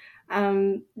that.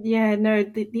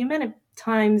 The amount of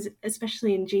times,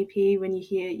 especially in GP, when you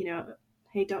hear,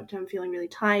 hey, doctor, I'm feeling really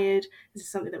tired. This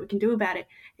is something that we can do about it.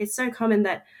 It's so common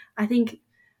that I think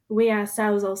we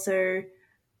ourselves also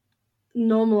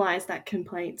normalize that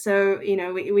complaint. So,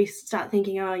 we start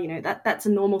thinking, oh, that's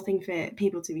a normal thing for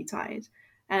people to be tired.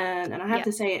 And I have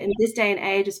to say, in this day and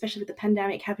age, especially with the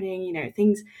pandemic happening,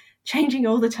 things changing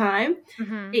all the time,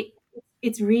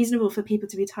 it's reasonable for people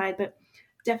to be tired, but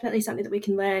definitely something that we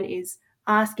can learn is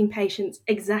asking patients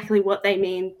exactly what they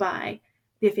mean by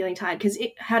they're feeling tired. Because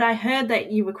had I heard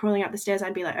that you were crawling up the stairs,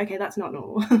 I'd be like, okay, that's not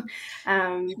normal.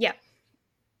 And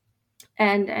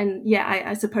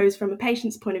I suppose from a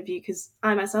patient's point of view, because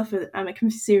I myself I'm a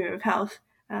consumer of health,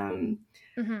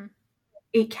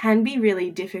 it can be really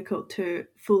difficult to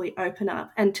fully open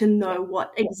up and to know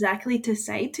what exactly to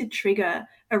say to trigger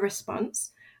a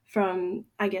response from,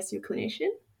 I guess, your clinician.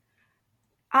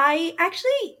 I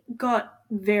actually got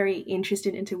very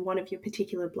interested into one of your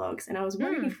particular blogs, and I was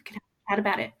wondering if we could chat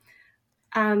about it.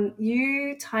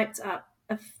 You typed up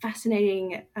a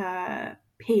fascinating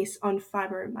piece on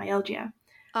fibromyalgia,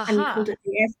 and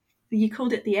you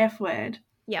called it the F word.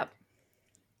 Yep.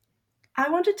 I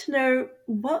wanted to know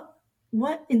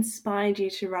what inspired you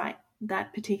to write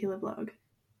that particular blog.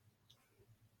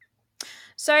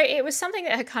 So it was something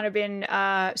that had kind of been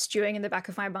stewing in the back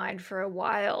of my mind for a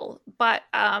while, but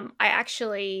I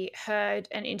actually heard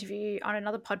an interview on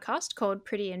another podcast called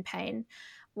Pretty in Pain,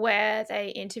 where they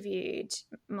interviewed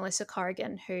Melissa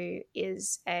Corrigan, who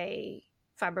is a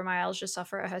fibromyalgia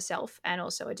sufferer herself and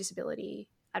also a disability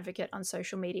advocate on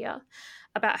social media,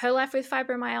 about her life with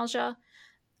fibromyalgia.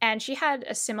 And she had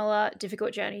a similar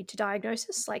difficult journey to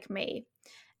diagnosis like me.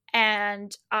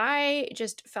 And I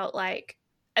just felt like,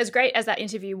 as great as that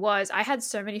interview was, I had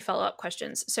so many follow-up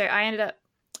questions. So I ended up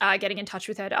getting in touch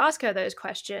with her to ask her those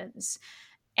questions.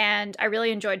 And I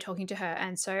really enjoyed talking to her.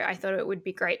 And so I thought it would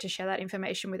be great to share that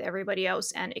information with everybody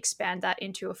else and expand that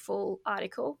into a full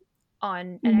article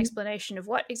on an explanation of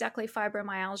what exactly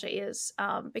fibromyalgia is.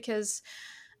 Because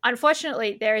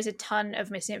unfortunately, there is a ton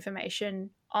of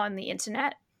misinformation on the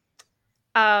internet.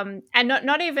 And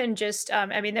not even just,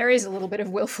 there is a little bit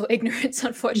of willful ignorance,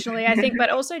 unfortunately, I think, but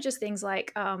also just things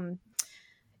like,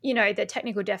 the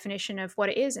technical definition of what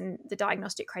it is and the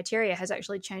diagnostic criteria has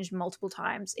actually changed multiple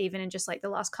times, even in just like the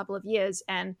last couple of years.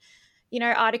 And,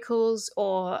 articles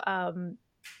or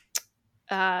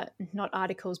not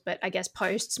articles, but I guess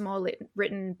posts more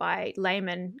written by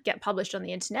laymen get published on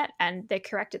the internet and they're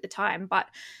correct at the time. But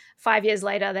 5 years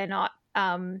later, they're not,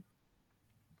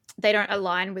 they don't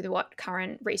align with what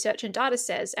current research and data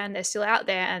says, and they're still out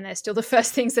there and they're still the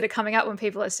first things that are coming up when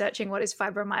people are searching what is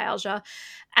fibromyalgia.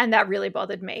 And that really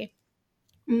bothered me.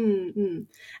 And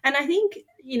I think,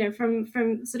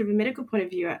 from sort of a medical point of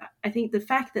view, I think the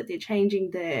fact that they're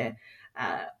changing their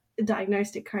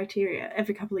diagnostic criteria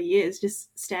every couple of years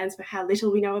just stands for how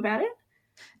little we know about it.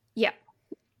 Yeah,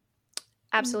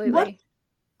 absolutely.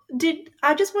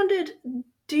 I just wondered,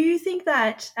 do you think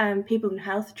that people in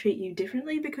health treat you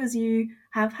differently because you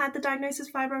have had the diagnosis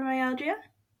fibromyalgia?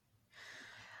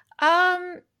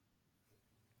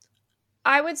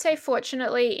 I would say,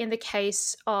 fortunately, in the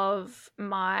case of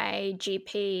my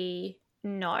GP,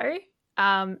 no.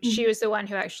 She was the one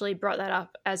who actually brought that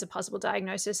up as a possible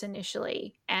diagnosis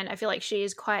initially. And I feel like she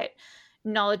is quite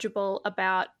knowledgeable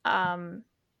about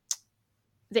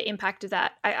the impact of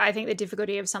that. I think the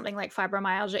difficulty of something like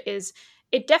fibromyalgia is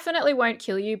it definitely won't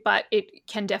kill you, but it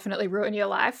can definitely ruin your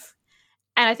life.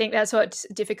 And I think that's what's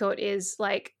difficult is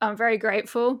like, I'm very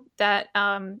grateful that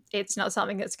it's not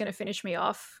something that's going to finish me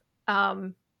off.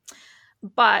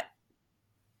 But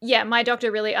yeah, my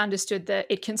doctor really understood that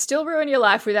it can still ruin your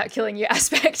life without killing you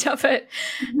aspect of it.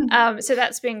 So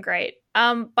that's been great.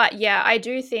 But yeah, I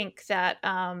do think that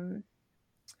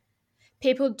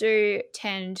people do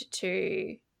tend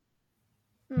to,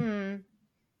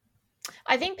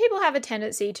 I think people have a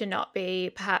tendency to not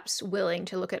be perhaps willing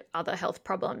to look at other health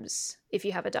problems if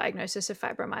you have a diagnosis of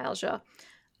fibromyalgia.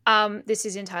 This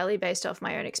is entirely based off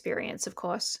my own experience, of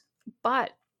course.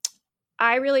 But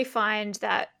I really find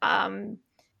that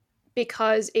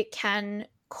because it can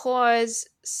cause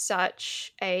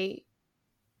such a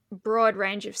broad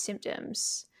range of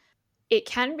symptoms, it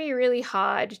can be really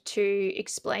hard to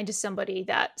explain to somebody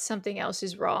that something else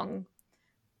is wrong,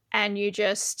 and you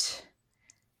just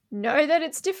know that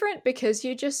it's different because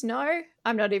you just know.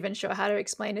 I'm not even sure how to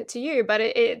explain it to you, but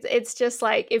it's just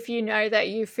like if you know that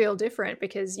you feel different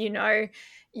because you know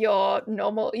your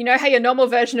normal, you know how your normal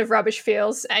version of rubbish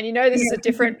feels, and you know this is a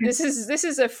different, this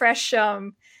is a fresh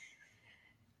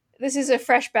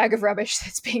bag of rubbish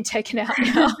that's being taken out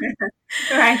now.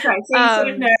 Right.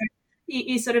 So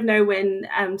you sort of know when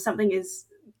something is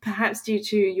perhaps due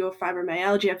to your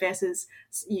fibromyalgia versus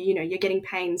you're getting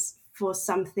pains for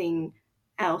something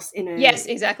else in a yes,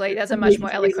 exactly. That's a much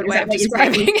more eloquent way of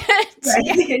describing it.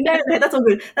 Right. Yeah. No, that's all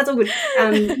good. That's all good.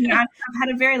 I've had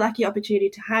a very lucky opportunity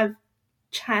to have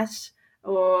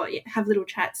little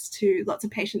chats to lots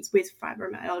of patients with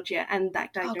fibromyalgia and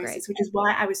that diagnosis, which is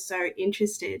why I was so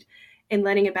interested in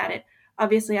learning about it.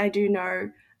 Obviously, I do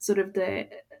know sort of the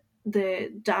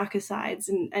darker sides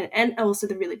and also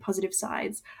the really positive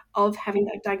sides of having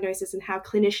that diagnosis and how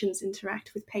clinicians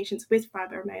interact with patients with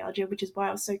fibromyalgia, which is why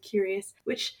I was so curious,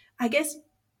 which I guess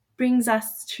brings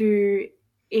us to,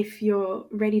 if you're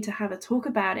ready to have a talk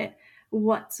about it,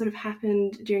 what sort of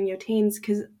happened during your teens,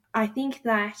 because I think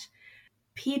that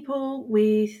people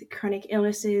with chronic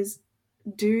illnesses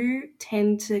do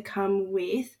tend to come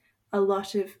with a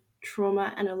lot of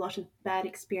trauma and a lot of bad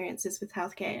experiences with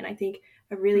healthcare. And I think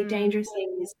a really dangerous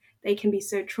thing is they can be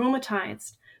so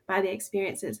traumatized by the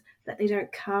experiences that they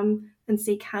don't come and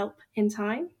seek help in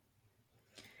time.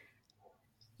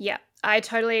 Yeah, I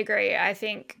totally agree. I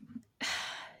think,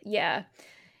 yeah,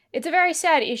 it's a very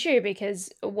sad issue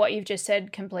because what you've just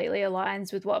said completely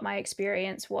aligns with what my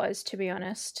experience was, to be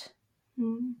honest.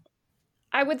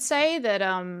 I would say that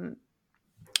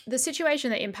the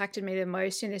situation that impacted me the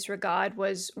most in this regard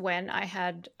was when I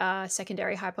had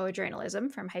secondary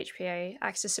hypoadrenalism from HPA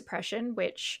axis suppression,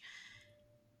 which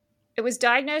it was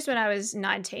diagnosed when I was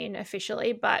 19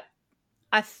 officially, but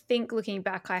I think looking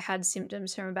back, I had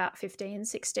symptoms from about 15,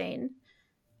 16.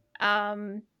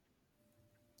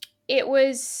 It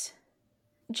was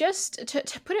just,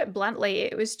 to put it bluntly,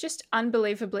 it was just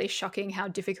unbelievably shocking how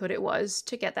difficult it was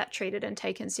to get that treated and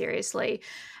taken seriously.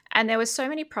 And there were so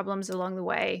many problems along the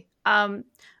way.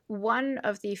 One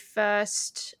of the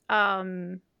first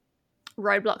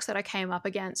roadblocks that I came up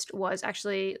against was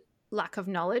actually lack of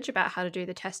knowledge about how to do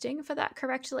the testing for that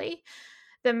correctly.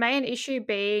 The main issue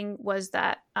being was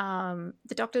that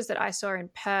the doctors that I saw in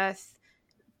Perth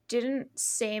didn't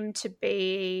seem to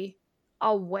be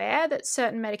aware that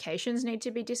certain medications need to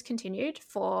be discontinued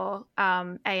for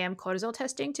AM cortisol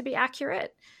testing to be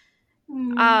accurate.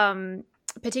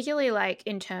 Particularly like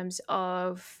in terms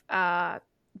of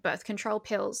birth control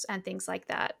pills and things like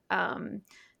that.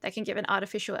 They can give an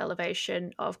artificial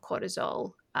elevation of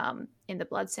cortisol in the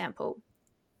blood sample.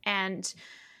 And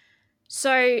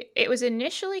so it was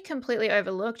initially completely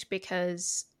overlooked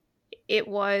because it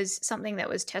was something that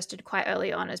was tested quite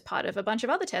early on as part of a bunch of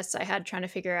other tests I had trying to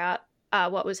figure out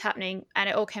what was happening, and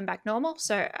it all came back normal.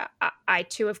 So I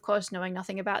too, of course, knowing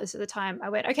nothing about this at the time, I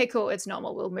went, okay, cool, it's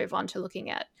normal. We'll move on to looking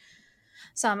at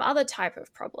some other type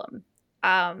of problem.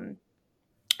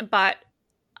 But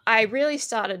I really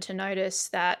started to notice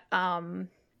that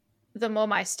the more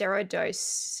my steroid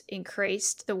dose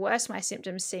increased, the worse my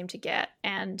symptoms seemed to get.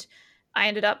 And I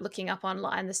ended up looking up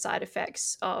online the side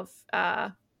effects of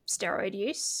steroid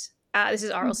use. This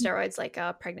is oral steroids like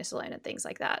prednisolone and things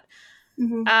like that.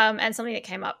 And something that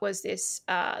came up was this,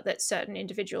 that certain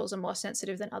individuals are more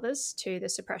sensitive than others to the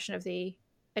suppression of the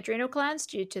adrenal glands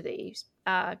due to the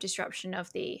disruption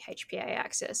of the HPA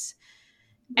axis.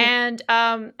 And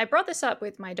I brought this up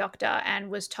with my doctor and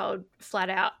was told flat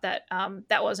out that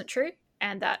that wasn't true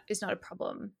and that is not a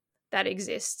problem that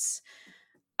exists.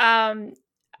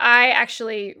 I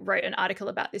actually wrote an article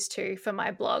about this too for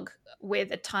my blog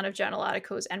with a ton of journal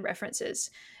articles and references.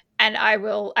 And I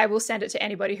will send it to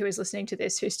anybody who is listening to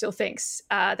this who still thinks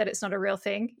that it's not a real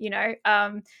thing.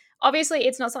 Obviously,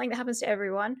 it's not something that happens to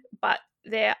everyone, but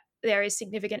there is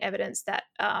significant evidence that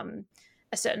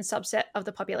a certain subset of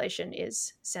the population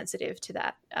is sensitive to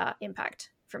that impact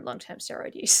from long-term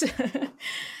steroid use.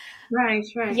 Right.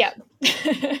 Yeah.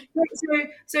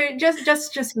 So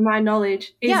just for my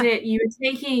knowledge, is it you were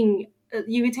taking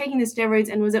the steroids,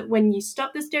 and was it when you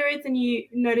stopped the steroids and you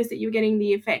noticed that you were getting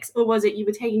the effects, or was it you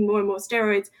were taking more and more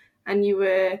steroids and you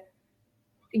were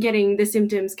getting the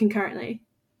symptoms concurrently?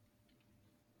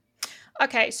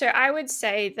 Okay, so I would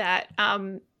say that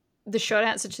the short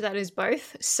answer to that is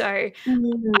both. So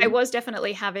I was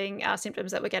definitely having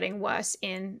symptoms that were getting worse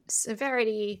in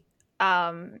severity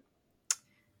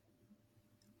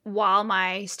while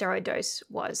my steroid dose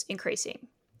was increasing,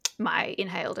 my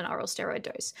inhaled and oral steroid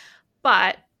dose.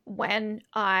 But when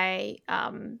I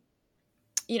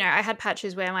had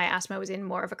patches where my asthma was in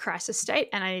more of a crisis state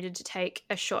and I needed to take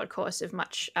a short course of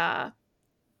much, not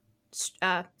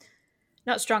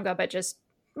stronger, but just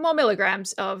more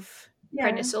milligrams of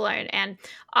prednisolone. And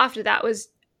after that was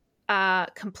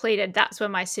completed, that's when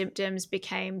my symptoms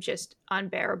became just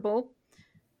unbearable.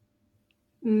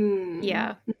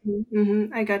 Yeah.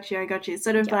 I got you.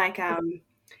 Sort of like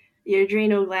your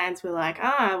adrenal glands were like,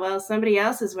 well, somebody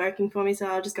else is working for me, so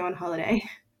I'll just go on holiday.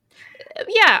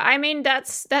 Yeah, I mean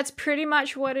that's pretty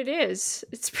much what it is.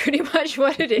 It's pretty much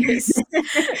what it is.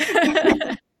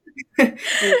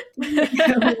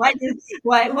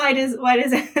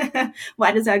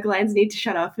 Why does our glands need to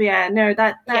shut off? Yeah, no,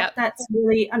 that's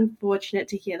really unfortunate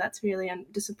to hear. That's really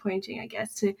disappointing, I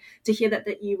guess, to hear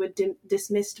that you were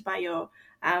dismissed by your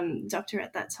doctor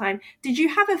at that time. Did you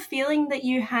have a feeling that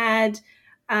you had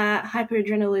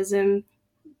hyperadrenalism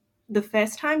the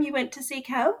first time you went to seek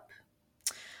help?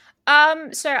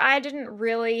 So I didn't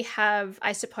really have,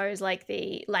 I suppose, like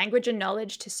the language and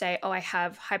knowledge to say, I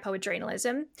have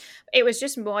hypoadrenalism. It was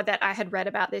just more that I had read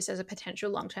about this as a potential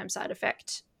long-term side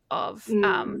effect of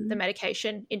the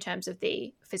medication in terms of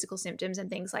the physical symptoms and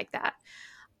things like that.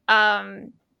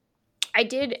 I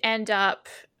did end up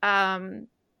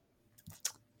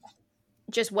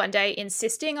just one day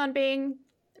insisting on being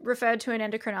referred to an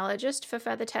endocrinologist for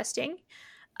further testing.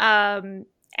 And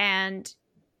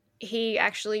he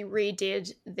actually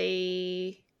redid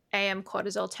the AM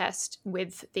cortisol test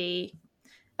with the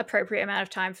appropriate amount of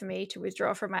time for me to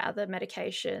withdraw from my other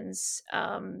medications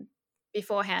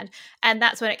beforehand. And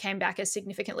that's when it came back as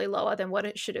significantly lower than what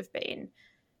it should have been,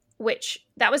 which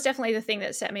that was definitely the thing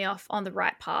that set me off on the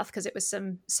right path, because it was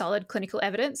some solid clinical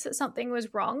evidence that something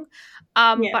was wrong.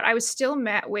 But I was still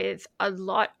met with a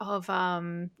lot of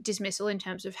dismissal in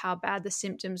terms of how bad the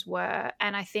symptoms were.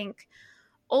 And I think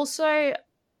also,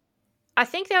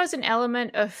 there was an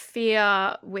element of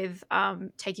fear with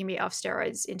taking me off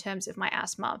steroids in terms of my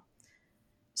asthma.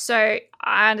 So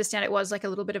I understand it was like a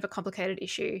little bit of a complicated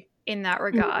issue in that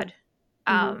regard.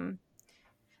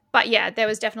 But yeah, there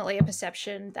was definitely a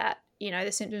perception that,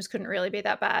 the symptoms couldn't really be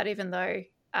that bad, even though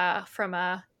from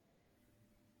a,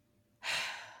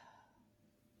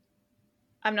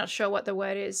 I'm not sure what the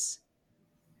word is,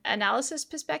 analysis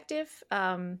perspective.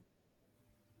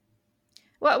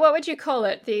 What would you call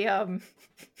it? The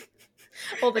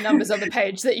all the numbers on the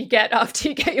page that you get after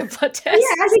you get your blood test.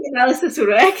 Yeah, I think analysis would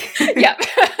work. Yep.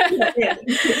 yeah,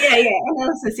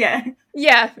 analysis.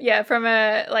 Yeah. From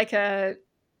a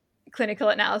clinical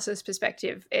analysis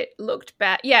perspective, it looked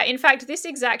bad. Yeah, in fact, this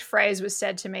exact phrase was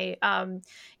said to me.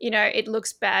 It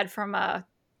looks bad from a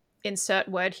insert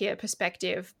word here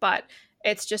perspective, but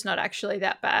it's just not actually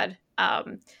that bad.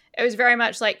 It was very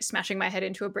much like smashing my head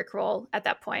into a brick wall at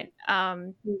that point. I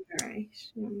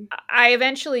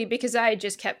eventually, because I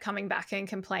just kept coming back and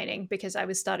complaining, because I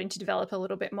was starting to develop a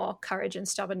little bit more courage and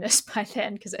stubbornness by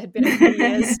then, because it had been a few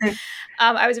years,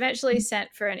 I was eventually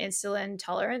sent for an insulin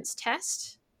tolerance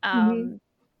test.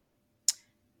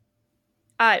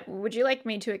 Would you like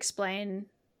me to explain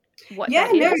what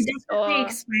that is? Definitely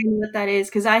explain what that is,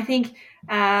 because I think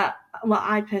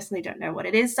I personally don't know what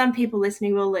it is. Some people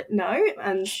listening will know,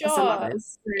 and some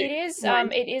others.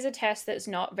 It is a test that's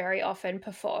not very often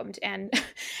performed, and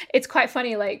it's quite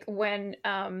funny. Like when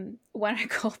I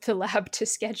called the lab to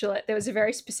schedule it, there was a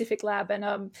very specific lab,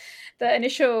 and the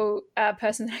initial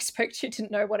person that I spoke to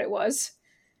didn't know what it was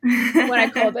when I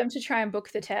called them to try and book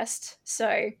the test.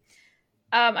 So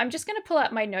I'm just going to pull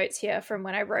out my notes here from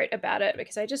when I wrote about it,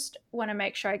 because I just want to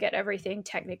make sure I get everything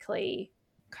technically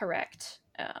correct.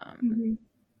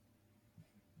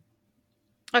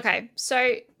 Okay,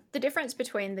 so the difference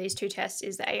between these two tests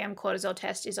is the AM cortisol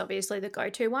test is obviously the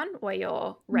go-to one, where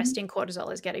your resting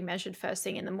cortisol is getting measured first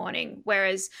thing in the morning,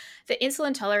 whereas the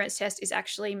insulin tolerance test is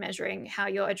actually measuring how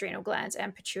your adrenal glands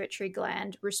and pituitary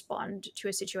gland respond to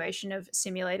a situation of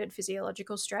simulated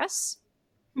physiological stress.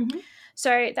 Mm-hmm.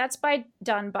 So that's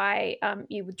done by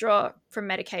you withdraw from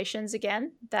medications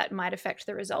again that might affect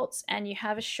the results, and you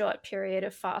have a short period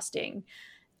of fasting.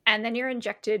 And then you're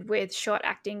injected with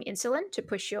short-acting insulin to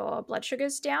push your blood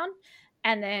sugars down.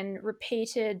 And then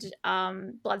repeated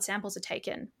blood samples are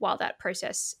taken while that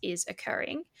process is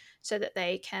occurring so that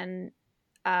they can,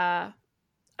 I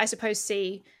suppose,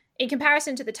 see, in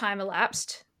comparison to the time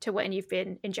elapsed to when you've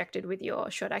been injected with your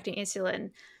short-acting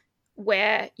insulin,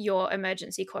 where your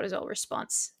emergency cortisol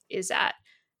response is at.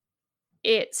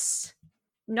 It's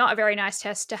not a very nice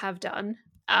test to have done.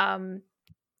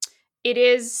 It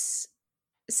is...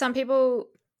 Some people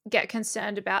get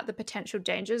concerned about the potential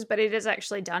dangers, but it is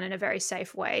actually done in a very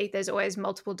safe way. There's always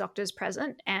multiple doctors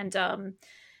present, and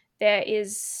there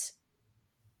is,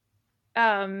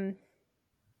 there's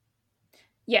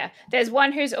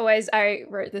one who's always, I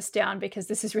wrote this down because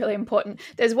this is really important.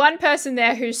 There's one person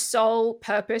there whose sole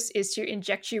purpose is to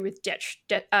inject you with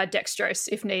dextrose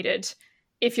if needed.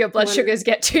 If your blood sugars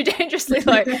get too dangerously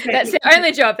low, that's their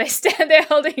only job. They stand there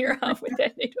holding your arm with their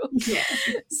needle. Yeah.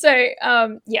 So,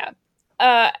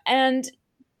 and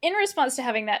in response to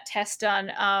having that test done,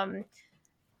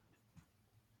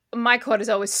 my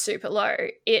cortisol was super low.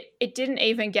 It didn't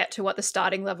even get to what the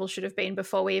starting level should have been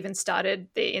before we even started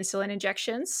the insulin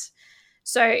injections.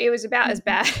 So it was about as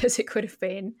bad as it could have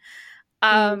been.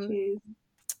 And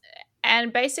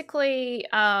basically...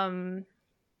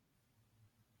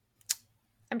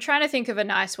 I'm trying to think of a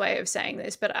nice way of saying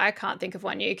this, but I can't think of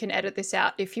one. You can edit this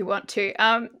out if you want to.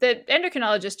 The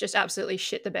endocrinologist just absolutely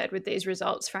shit the bed with these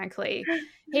results, frankly.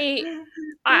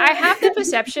 I have the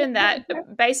perception that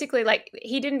basically, like,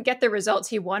 he didn't get the results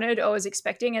he wanted or was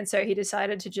expecting, and so he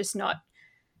decided to just not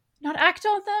act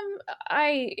on them.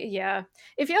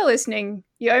 If you're listening,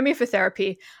 you owe me for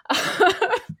therapy. So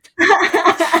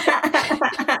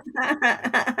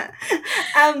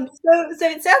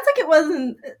it sounds like it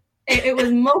wasn't... It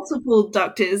was multiple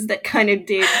doctors that kind of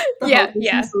did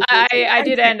I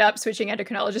did end up switching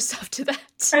endocrinologists after that.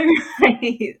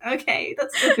 Right. Okay,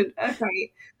 that's good.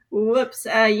 Okay. Whoops.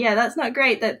 That's not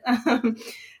great. That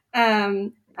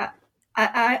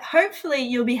I hopefully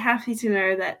you'll be happy to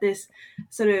know that this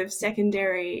sort of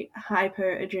secondary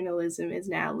hyperadrenalism is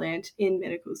now learnt in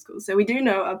medical school. So we do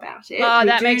know about it. Oh,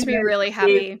 that makes me really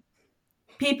happy.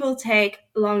 People take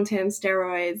long-term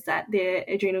steroids that their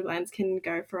adrenal glands can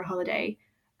go for a holiday,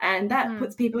 and that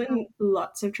puts people in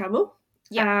lots of trouble.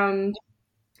 Yeah.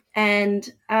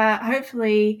 And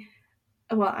hopefully,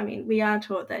 well, I mean, we are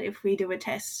taught that if we do a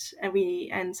test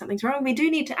and something's wrong, we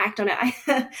do need to act on it.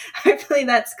 Hopefully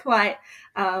that's quite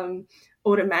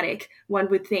automatic, one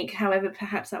would think. However,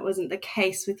 perhaps that wasn't the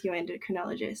case with your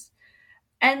endocrinologist.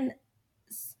 And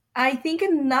I think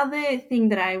another thing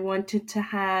that I wanted to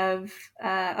have...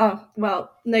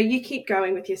 no, you keep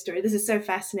going with your story. This is so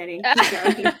fascinating. Keep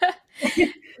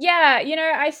going. Yeah,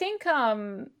 I think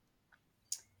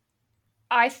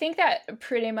that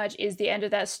pretty much is the end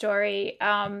of that story,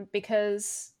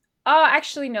 because... Oh,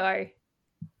 actually, no.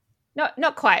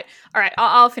 Not quite. All right,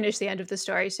 I'll finish the end of the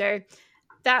story. So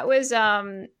that was...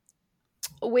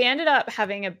 we ended up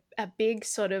having a big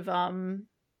sort of...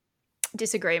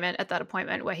 disagreement at that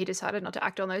appointment where he decided not to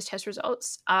act on those test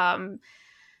results.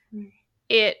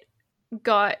 It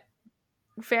got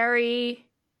very,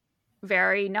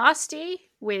 very nasty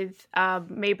with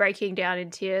me breaking down in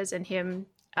tears and him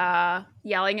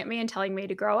yelling at me and telling me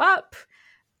to grow up,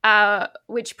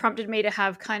 which prompted me to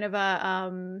have kind of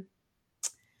a...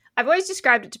 I've always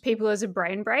described it to people as a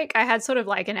brain break. I had sort of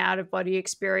like an out-of-body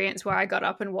experience where I got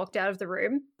up and walked out of the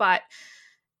room, but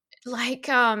like...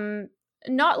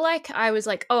 not like I was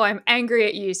like, oh, I'm angry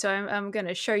at you, so I'm going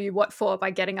to show you what for by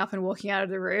getting up and walking out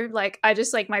of the room. Like, I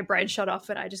just, like, my brain shut off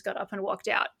and I just got up and walked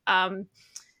out,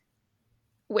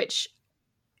 which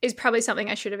is probably something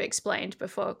I should have explained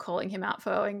before calling him out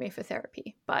for owing me for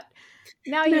therapy. But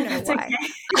now you know why.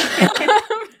 Okay.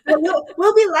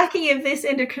 We'll be lucky if this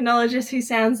endocrinologist, who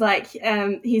sounds like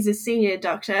he's a senior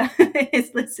doctor,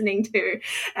 is listening to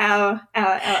our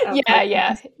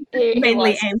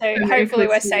mainly. So hopefully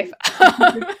we're safe.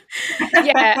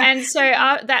 And so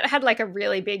that had like a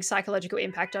really big psychological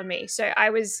impact on me. So I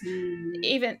was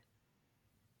even...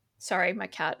 Sorry, my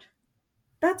cat.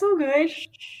 That's all good.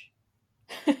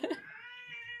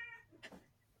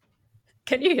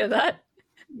 Can you hear that?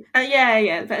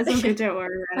 Yeah, that's all good. Don't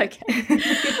worry about it.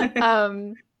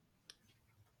 Okay.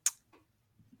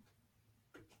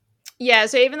 Yeah,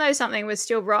 so even though something was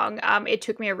still wrong, it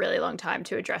took me a really long time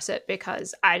to address it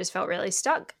because I just felt really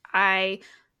stuck. I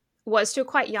was still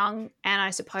quite young, and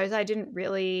I suppose I didn't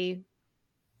really,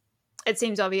 it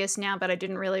seems obvious now, but I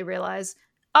didn't really realize,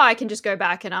 oh, I can just go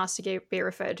back and ask to be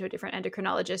referred to a different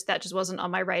endocrinologist. That just wasn't on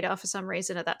my radar for some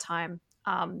reason at that time.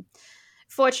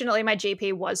 Fortunately, my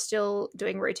GP was still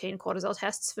doing routine cortisol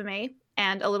tests for me.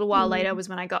 And a little while later was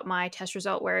when I got my test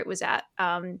result where it was at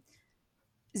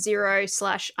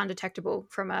 0/undetectable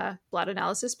from a blood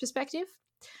analysis perspective.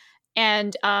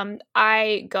 And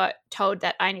I got told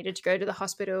that I needed to go to the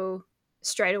hospital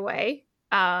straight away.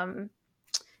 Even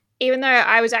though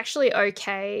I was actually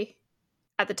okay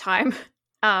at the time,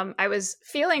 I was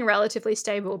feeling relatively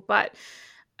stable, but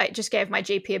it just gave my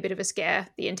GP a bit of a scare,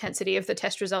 the intensity of the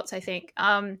test results, I think.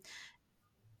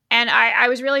 And I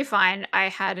was really fine. I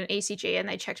had an ECG and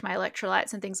they checked my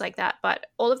electrolytes and things like that. But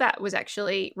all of that was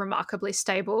actually remarkably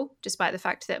stable, despite the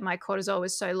fact that my cortisol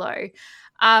was so low.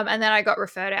 And then I got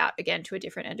referred out again to a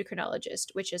different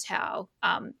endocrinologist, which is how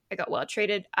I got well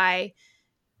treated. I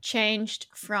changed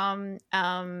from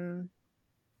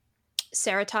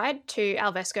Seretide to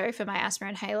Alvesco for my asthma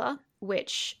inhaler,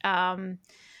 which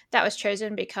that was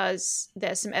chosen because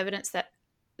there's some evidence that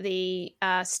the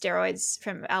steroids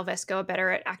from Alvesco are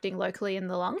better at acting locally in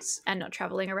the lungs and not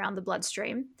traveling around the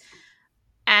bloodstream.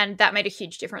 And that made a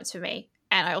huge difference for me.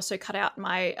 And I also cut out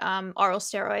my oral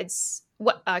steroids.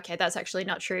 Okay, that's actually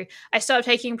not true. I stopped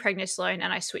taking prednisolone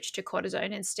and I switched to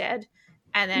cortisone instead.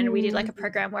 And then we did like a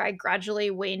program where I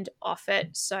gradually weaned off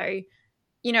it. So,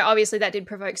 obviously that did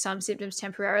provoke some symptoms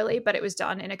temporarily, but it was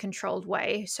done in a controlled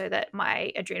way so that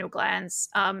my adrenal glands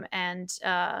and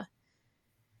that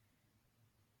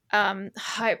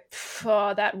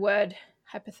word,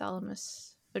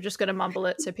 hypothalamus. I'm just going to mumble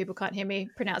it so people can't hear me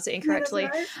pronounce it incorrectly.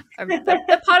 Right.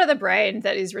 The part of the brain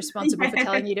that is responsible for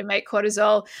telling you to make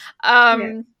cortisol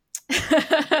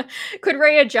could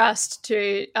readjust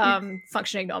to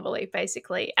functioning normally,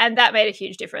 basically. And that made a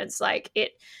huge difference.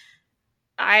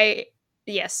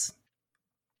 Yes,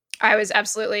 I was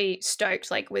absolutely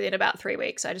stoked. Like within about 3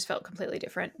 weeks, I just felt completely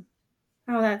different.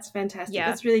 Oh, that's fantastic. Yeah.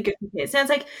 That's really good to hear. It sounds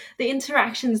like the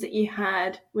interactions that you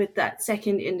had with that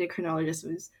second endocrinologist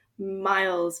was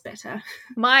miles better.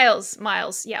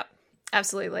 Miles. Yeah,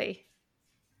 absolutely.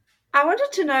 I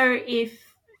wanted to know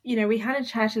if, we had a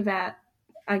chat about,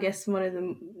 I guess, one of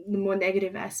the more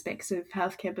negative aspects of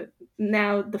healthcare, but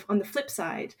now on the flip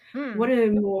side, what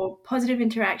are more positive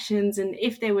interactions, and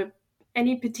if there were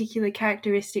any particular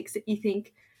characteristics that you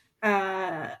think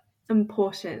are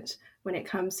important when it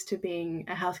comes to being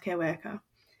a healthcare worker?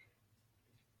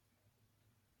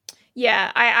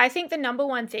 Yeah, I think the number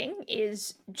one thing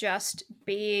is just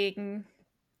being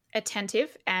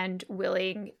attentive and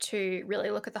willing to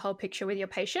really look at the whole picture with your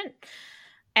patient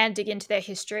and dig into their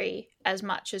history as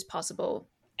much as possible.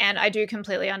 And I do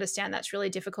completely understand that's really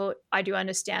difficult. I do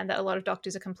understand that a lot of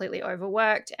doctors are completely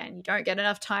overworked and you don't get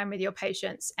enough time with your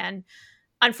patients. And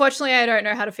unfortunately, I don't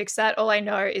know how to fix that. All I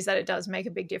know is that it does make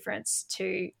a big difference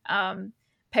to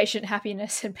patient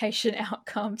happiness and patient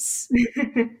outcomes. Do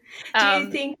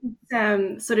you think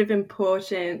it's sort of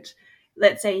important,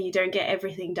 let's say you don't get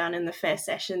everything done in the first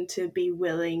session, to be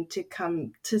willing to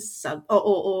come to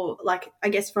or like, I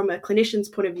guess from a clinician's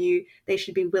point of view, they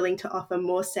should be willing to offer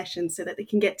more sessions so that they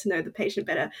can get to know the patient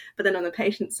better. But then on the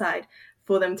patient side,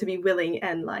 for them to be willing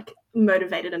and like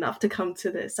motivated enough to come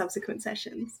to the subsequent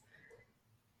sessions.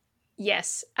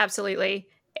 Yes, absolutely.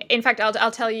 In fact,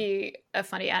 I'll tell you a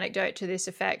funny anecdote to this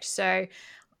effect. So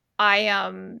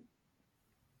I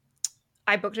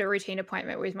booked a routine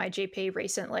appointment with my GP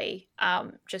recently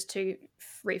just to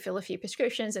refill a few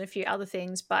prescriptions and a few other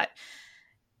things. But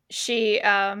it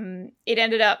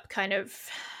ended up kind of,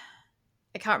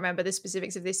 I can't remember the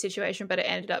specifics of this situation, but it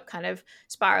ended up kind of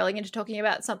spiraling into talking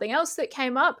about something else that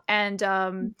came up. And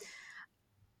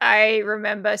I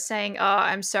remember saying, "Oh,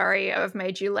 I'm sorry, I've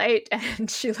made you late." And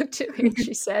she looked at me and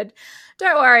she said,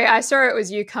 "Don't worry, I saw it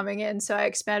was you coming in, so I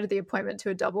expanded the appointment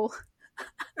to a double."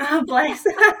 Oh, bless.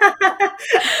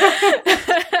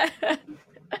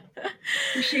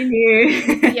 She knew.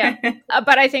 Yeah.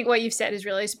 But I think what you've said is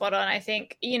really spot on. I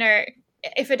think,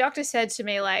 if a doctor said to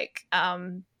me like,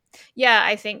 yeah,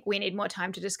 I think we need more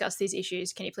time to discuss these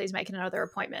issues. Can you please make another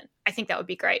appointment? I think that would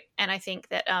be great. And I think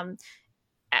that,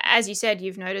 as you said,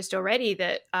 you've noticed already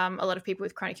that a lot of people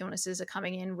with chronic illnesses are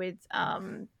coming in with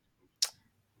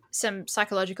some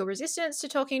psychological resistance to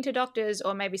talking to doctors,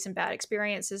 or maybe some bad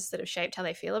experiences that have shaped how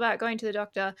they feel about going to the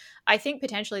doctor. I think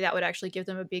potentially that would actually give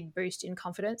them a big boost in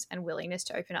confidence and willingness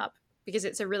to open up, because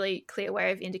it's a really clear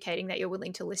way of indicating that you're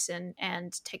willing to listen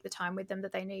and take the time with them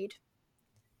that they need.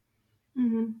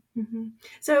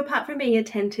 So apart from being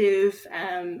attentive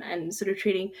and sort of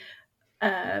treating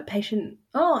a patient,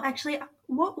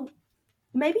 what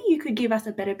maybe you could give us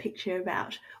a better picture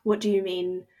about what do you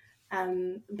mean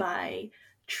by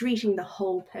treating the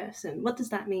whole person? What does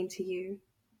that mean to you?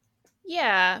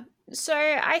 Yeah. So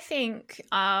I think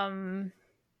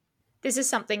this is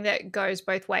something that goes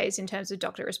both ways in terms of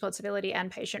doctor responsibility and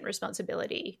patient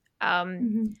responsibility.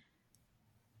 Mm-hmm.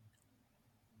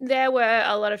 There were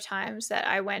a lot of times that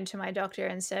I went to my doctor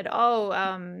and said, "Oh,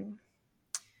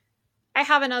 I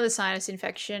have another sinus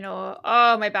infection," or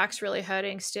 "Oh, my back's really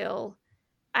hurting still."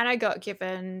 And I got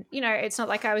given, it's not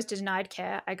like I was denied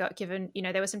care. I got given,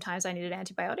 there were some times I needed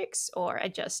antibiotics, or I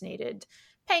just needed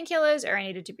painkillers, or I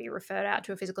needed to be referred out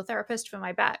to a physical therapist for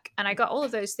my back. And I got all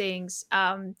of those things.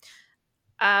 But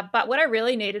what I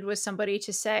really needed was somebody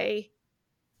to say,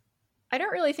 "I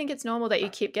don't really think it's normal that you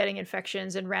keep getting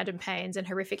infections and random pains and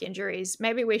horrific injuries.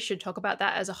 Maybe we should talk about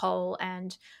that as a whole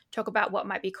and talk about what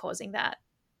might be causing that."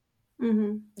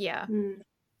 Mm-hmm. Yeah.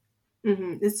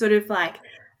 Mm-hmm. It's sort of like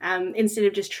instead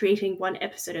of just treating one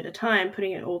episode at a time,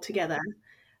 putting it all together.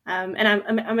 And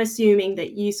I'm assuming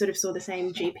that you sort of saw the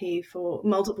same GP for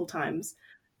multiple times.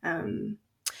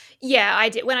 Yeah, I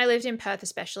did. When I lived in Perth,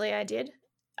 especially, I did.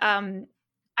 Um,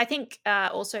 I think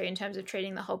also in terms of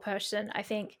treating the whole person, I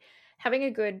think having a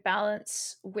good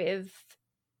balance with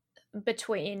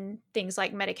between things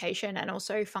like medication and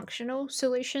also functional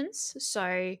solutions.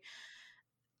 So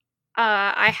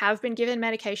I have been given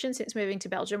medication since moving to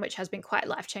Belgium, which has been quite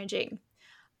life changing.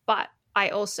 But I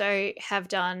also have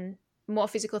done more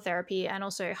physical therapy and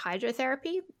also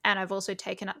hydrotherapy. And I've also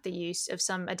taken up the use of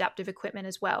some adaptive equipment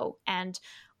as well. And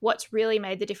what's really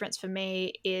made the difference for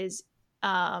me is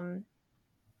um,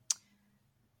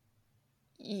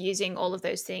 using all of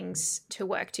those things to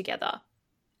work together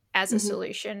as a Mm-hmm.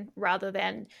 solution rather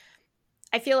than.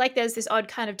 I feel like there's this odd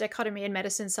kind of dichotomy in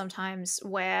medicine sometimes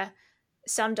where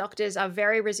some doctors are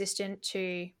very resistant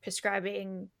to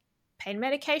prescribing pain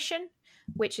medication,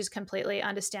 which is completely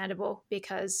understandable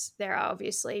because there are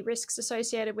obviously risks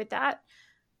associated with that.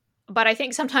 But I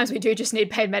think sometimes we do just need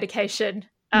pain medication,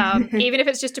 even if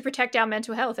it's just to protect our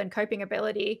mental health and coping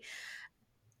ability,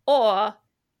 or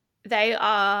they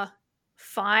are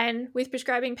fine with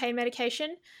prescribing pain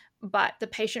medication, but the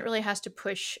patient really has to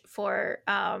push for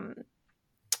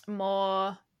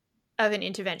more of an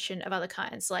intervention of other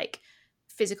kinds, like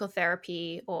physical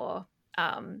therapy or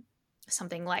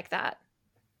something like that.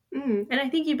 And I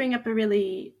think you bring up a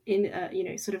really,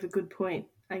 sort of a good point,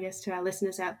 I guess, to our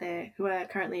listeners out there who are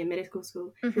currently in medical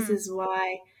school. This Mm-hmm. is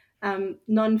why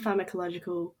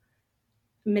non-pharmacological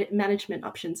management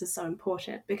options are so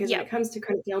important, because when Yep. it comes to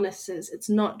chronic illnesses, it's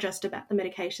not just about the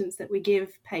medications that we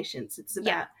give patients. It's Yep.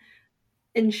 about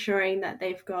ensuring that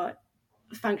they've got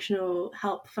functional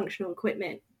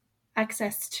equipment,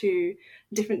 access to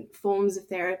different forms of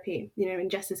therapy. In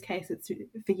Jess's case,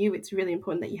 for you, it's really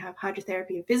important that you have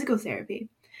hydrotherapy and physical therapy.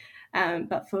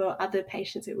 But for other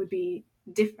patients, it would be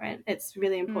different. It's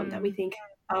really important that we Mm. think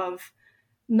of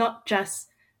not just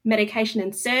medication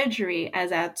and surgery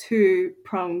as our two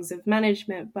prongs of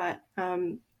management, but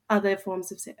other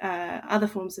forms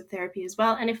of therapy as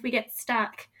well. And if we get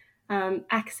stuck,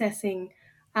 accessing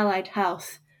allied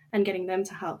health and getting them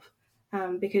to help,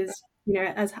 because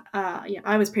as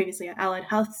I was previously an allied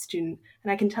health student,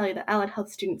 and I can tell you that allied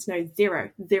health students know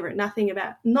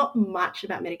not much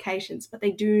about medications, but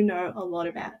they do know a lot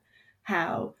about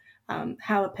how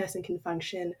a person can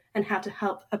function and how to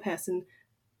help a person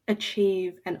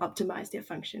achieve and optimize their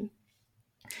function.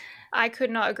 I could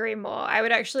not agree more. I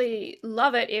would actually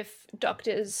love it if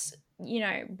doctors,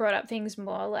 brought up things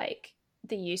more like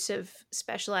the use of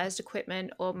specialized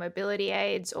equipment or mobility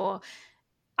aids or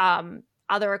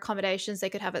other accommodations they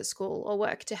could have at school or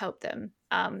work to help them.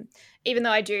 Even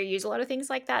though I do use a lot of things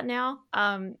like that now,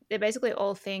 they're basically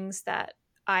all things that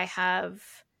I have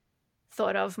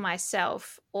thought of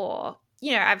myself, or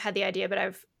I've had the idea but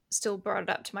I've still brought it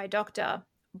up to my doctor.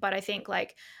 But I think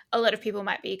like a lot of people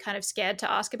might be kind of scared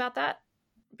to ask about that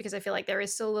because I feel like there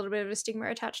is still a little bit of a stigma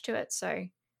attached to it. So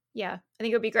yeah, I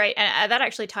think it would be great. And that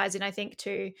actually ties in, I think,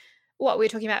 to what we were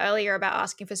talking about earlier about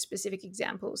asking for specific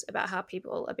examples about how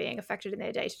people are being affected in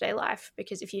their day-to-day life,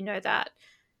 because if you know that,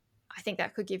 I think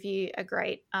that could give you a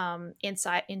great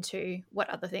insight into what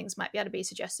other things might be able to be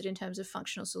suggested in terms of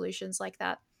functional solutions like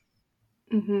that.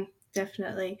 Mm-hmm,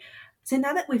 definitely. So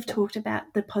now that we've talked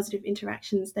about the positive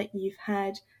interactions that you've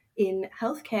had in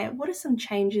healthcare, what are some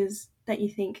changes that you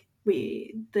think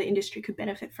the industry could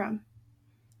benefit from?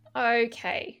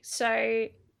 Okay, so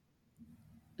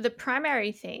the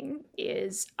primary thing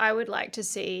is I would like to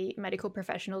see medical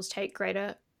professionals take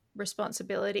greater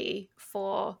responsibility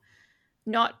for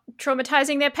not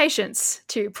traumatizing their patients,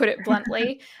 to put it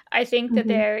bluntly. I think that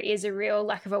there is a real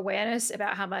lack of awareness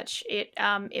about how much it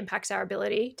impacts our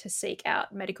ability to seek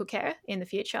out medical care in the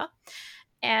future.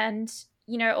 And,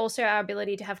 you know, also our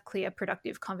ability to have clear,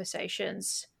 productive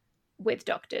conversations with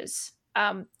doctors.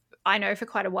 I know for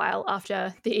quite a while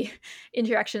after the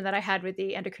interaction that I had with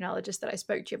the endocrinologist that I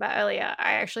spoke to you about earlier,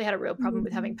 I actually had a real problem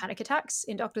with having panic attacks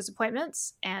in doctor's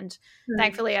appointments. And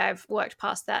thankfully, I've worked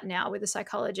past that now with a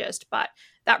psychologist, but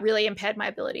that really impaired my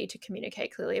ability to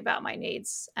communicate clearly about my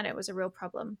needs. And it was a real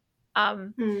problem.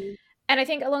 And I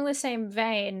think along the same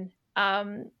vein,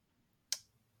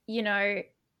 you know,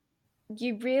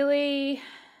 you really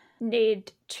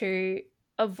need to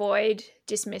avoid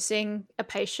dismissing a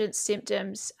patient's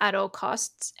symptoms at all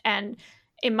costs. And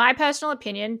in my personal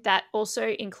opinion, that also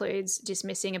includes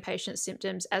dismissing a patient's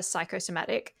symptoms as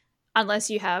psychosomatic, unless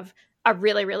you have a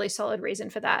really, really solid reason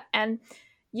for that. And,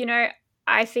 you know,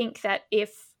 I think that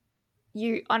if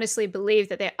you honestly believe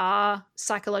that there are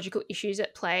psychological issues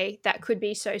at play that could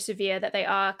be so severe that they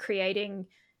are creating,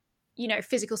 you know,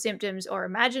 physical symptoms or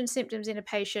imagined symptoms in a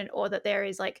patient, or that there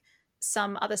is like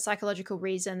some other psychological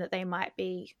reason that they might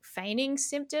be feigning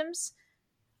symptoms,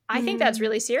 I think that's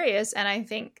really serious. And I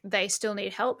think they still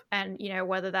need help. And, you know,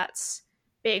 whether that's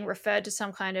being referred to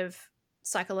some kind of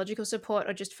psychological support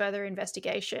or just further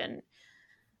investigation,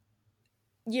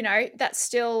 you know, that's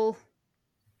still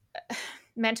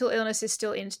mental illness is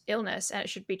still illness, and it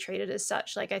should be treated as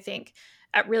such. Like, I think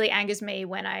it really angers me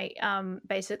when I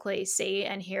basically see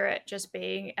and hear it just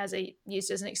being used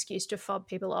as an excuse to fob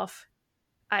people off.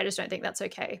 I just don't think that's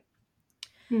okay.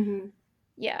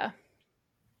 Yeah.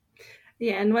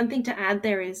 Yeah, and one thing to add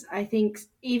there is, I think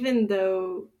even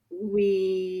though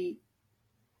we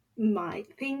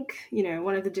might think, you know,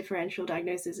 one of the differential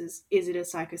diagnoses is it a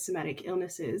psychosomatic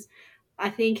illnesses, I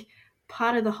think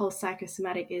part of the whole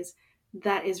psychosomatic is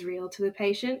that is real to the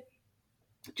patient.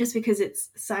 Just because it's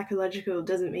psychological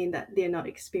doesn't mean that they're not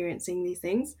experiencing these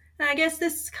things. And I guess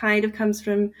this kind of comes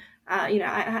from, you know,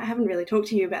 I haven't really talked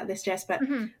to you about this, Jess, but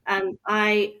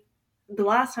the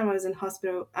last time I was in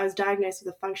hospital, I was diagnosed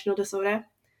with a functional disorder.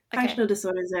 Okay. Functional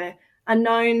disorders are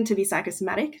known to be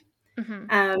psychosomatic.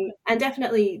 And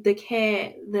definitely the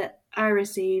care that I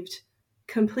received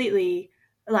completely,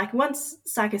 like once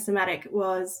psychosomatic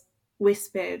was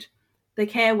whispered, the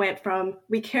care went from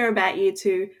we care about you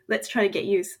to let's try to get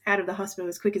you out of the hospital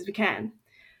as quick as we can.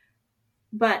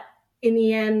 But in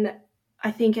the end, I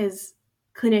think as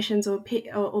clinicians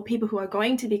or people who are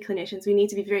going to be clinicians, we need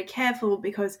to be very careful,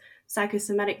 because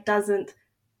psychosomatic doesn't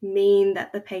mean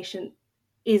that the patient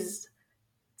is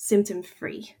symptom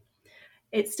free.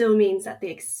 It still means that they're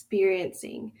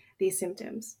experiencing these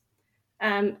symptoms.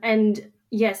 And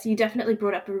yes, you definitely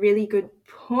brought up a really good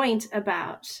point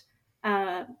about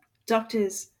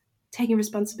doctors taking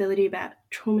responsibility about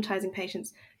traumatizing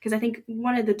patients, because I think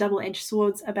one of the double-edged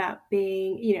swords about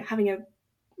being, you know, having a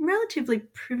relatively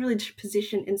privileged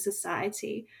position in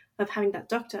society of having that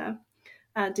doctor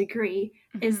degree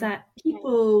is that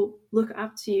people look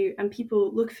up to you and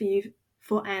people look for you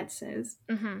for answers.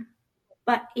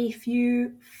 But if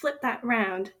you flip that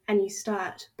round and you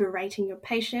start berating your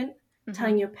patient,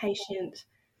 telling your patient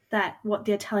that what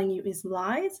they're telling you is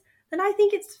lies, then I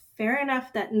think it's fair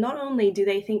enough that not only do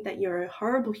they think that you're a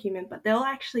horrible human, but they'll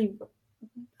actually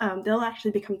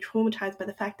become traumatized by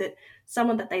the fact that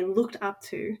someone that they looked up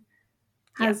to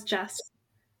has just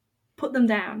put them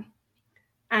down.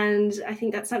 And I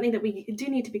think that's something that we do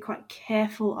need to be quite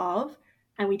careful of,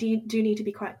 and we do need to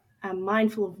be quite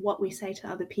mindful of what we say to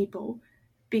other people,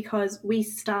 because we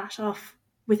start off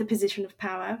with a position of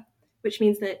power, which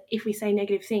means that if we say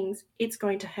negative things, it's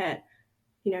going to hurt,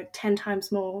 you know, 10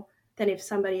 times more than if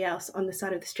somebody else on the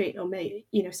side of the street, or maybe,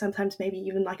 you know, sometimes maybe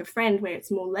even like a friend where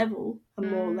it's more level, a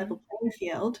more level playing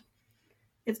field,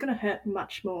 it's going to hurt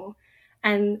much more.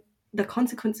 And the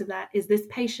consequence of that is this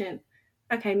patient,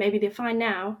 okay, maybe they're fine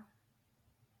now,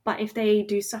 but if they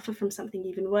do suffer from something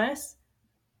even worse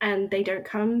and they don't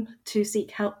come to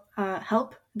seek help,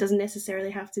 it doesn't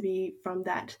necessarily have to be from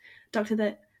that doctor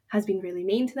that has been really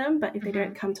mean to them, but if they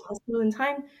don't come to hospital in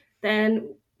time,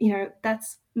 then, you know,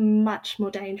 that's much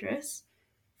more dangerous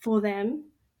for them,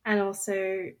 and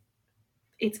also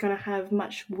it's going to have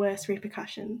much worse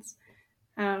repercussions.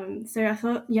 So I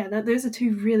thought, those are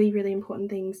two really, really important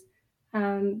things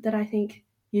that I think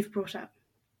you've brought up.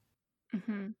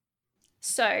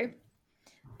 So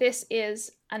this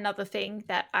is another thing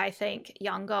that I think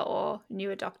younger or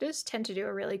newer doctors tend to do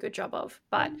a really good job of,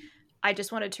 but I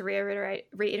just wanted to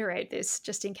reiterate this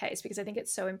just in case, because I think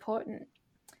it's so important.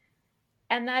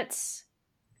 And that's,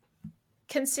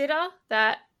 consider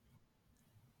that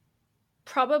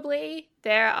probably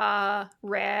there are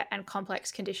rare and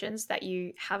complex conditions that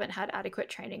you haven't had adequate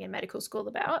training in medical school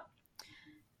about,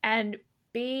 and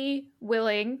be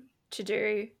willing to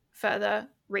do further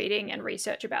reading and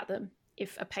research about them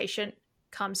if a patient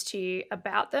comes to you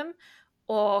about them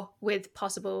or with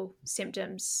possible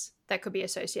symptoms that could be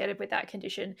associated with that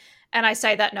condition. And I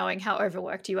say that knowing how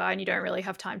overworked you are and you don't really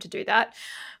have time to do that.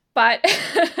 But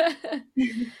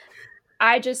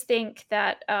I just think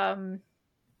that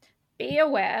be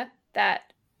aware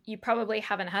that you probably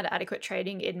haven't had adequate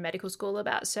training in medical school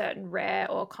about certain rare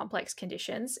or complex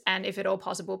conditions. And if at all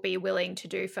possible, be willing to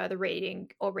do further reading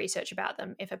or research about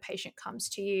them if a patient comes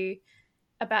to you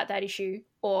about that issue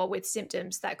or with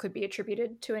symptoms that could be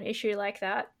attributed to an issue like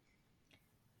that.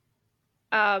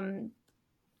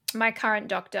 My current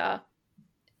doctor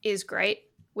is great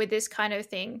with this kind of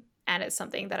thing, and it's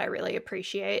something that I really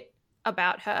appreciate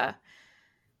about her,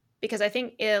 because I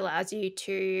think it allows you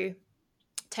to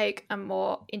take a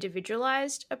more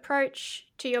individualized approach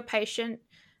to your patient.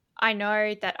 I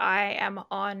know that I am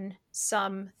on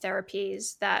some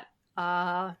therapies that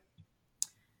are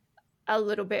a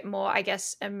little bit more, I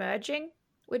guess, emerging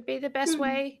would be the best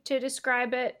way to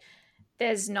describe it.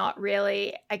 There's not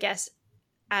really, I guess,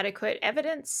 adequate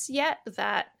evidence yet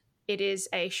that it is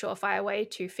a surefire way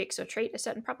to fix or treat a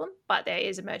certain problem, but there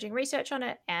is emerging research on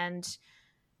it, and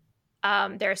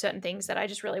there are certain things that I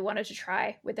just really wanted to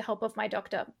try with the help of my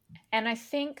doctor. And I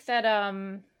think that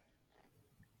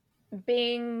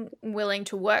being willing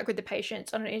to work with the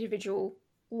patients on an individual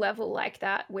level like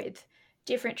that with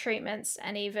different treatments,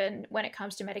 and even when it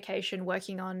comes to medication,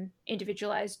 working on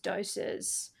individualized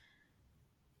doses,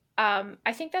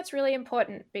 I think that's really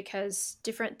important, because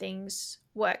different things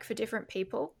work for different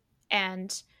people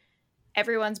and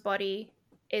everyone's body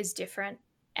is different.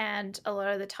 And a lot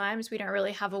of the times we don't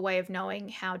really have a way of knowing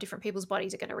how different people's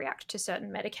bodies are going to react to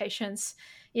certain medications.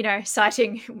 You know,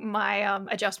 citing my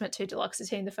adjustment to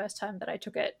duloxetine the first time that I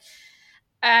took it.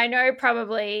 I know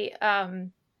probably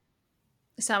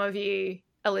some of you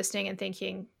are listening and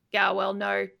thinking, yeah, well,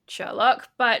 no, Sherlock.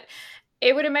 But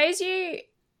it would amaze you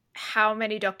how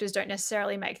many doctors don't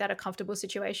necessarily make that a comfortable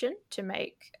situation to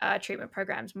make treatment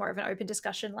programs more of an open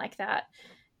discussion like that.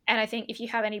 And I think if you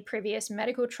have any previous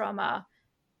medical trauma,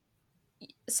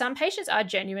 some patients are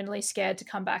genuinely scared to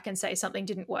come back and say something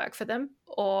didn't work for them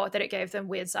or that it gave them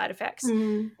weird side effects.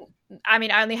 I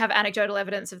mean, I only have anecdotal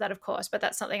evidence of that, of course, but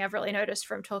that's something I've really noticed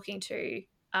from talking to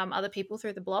other people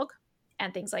through the blog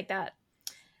and things like that.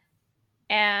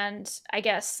 And I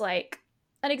guess like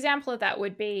an example of that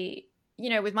would be, you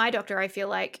know, with my doctor, I feel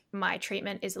like my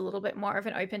treatment is a little bit more of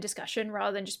an open discussion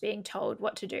rather than just being told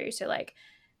what to do. So like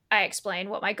I explain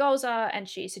what my goals are and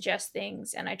she suggests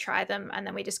things and I try them and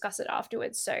then we discuss it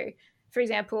afterwards. So for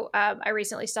example, I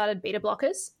recently started beta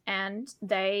blockers and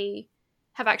they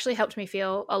have actually helped me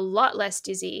feel a lot less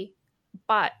dizzy,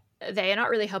 but they are not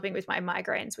really helping with my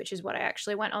migraines, which is what I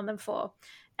actually went on them for.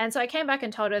 And so I came back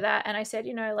and told her that, and I said,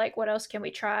 you know, like, what else can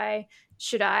we try?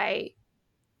 Should I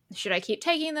keep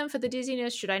taking them for the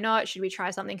dizziness? Should I not? Should we try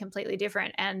something completely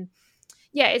different? And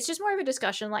yeah, it's just more of a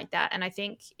discussion like that. And I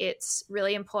think it's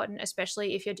really important,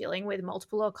 especially if you're dealing with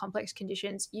multiple or complex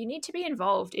conditions, you need to be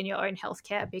involved in your own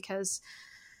healthcare, because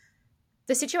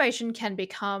the situation can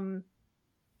become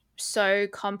so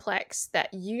complex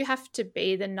that you have to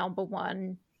be the number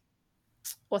one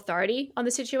authority on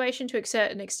the situation to a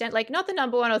certain extent. Like, not the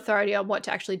number one authority on what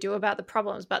to actually do about the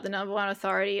problems, but the number one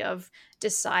authority of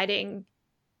deciding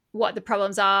what the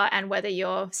problems are and whether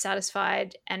you're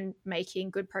satisfied and making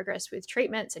good progress with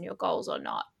treatments and your goals or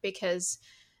not, because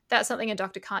that's something a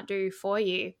doctor can't do for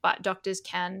you, but doctors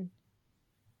can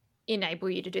enable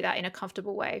you to do that in a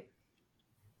comfortable way.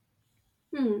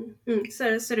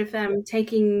 So sort of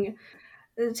taking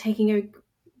a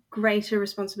greater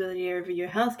responsibility over your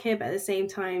healthcare, but at the same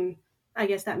time, I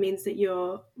guess that means that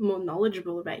you're more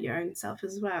knowledgeable about your own self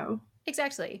as well.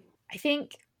 Exactly. I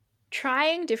think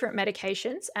trying different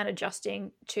medications and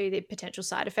adjusting to the potential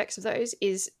side effects of those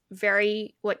is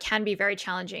what can be very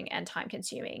challenging and time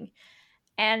consuming.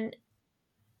 And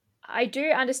I do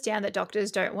understand that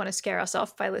doctors don't want to scare us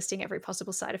off by listing every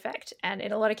possible side effect. And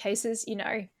in a lot of cases, you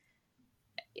know,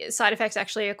 side effects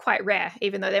actually are quite rare,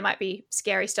 even though there might be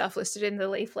scary stuff listed in the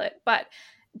leaflet. But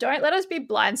don't let us be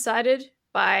blindsided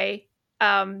by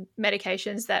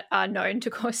medications that are known to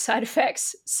cause side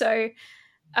effects. So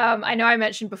I know I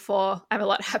mentioned before, I'm a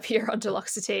lot happier on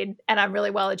duloxetine and I'm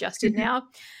really well adjusted now,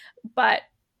 but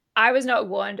I was not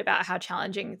warned about how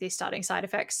challenging the starting side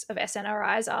effects of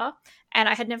SNRIs are. And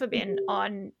I had never been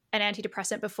on an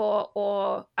antidepressant before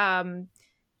or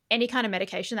any kind of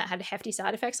medication that had hefty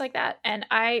side effects like that. And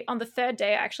on the third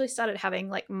day, I actually started having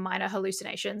like minor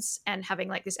hallucinations and having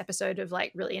like this episode of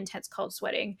like really intense cold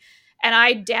sweating. And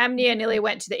I damn nearly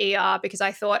went to the ER because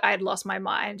I thought I had lost my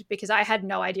mind, because I had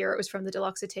no idea it was from the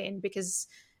duloxetine, because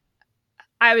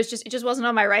it just wasn't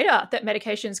on my radar that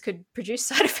medications could produce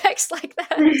side effects like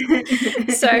that.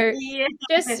 So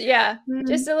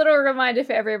just a little reminder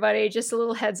for everybody, just a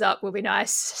little heads up will be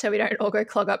nice, so we don't all go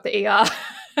clog up the ER.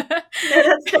 No,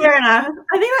 that's fair enough.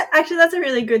 I think that's a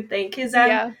really good thing, because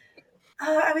I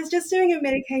was just doing a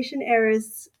medication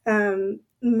errors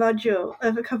module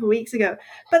of a couple of weeks ago,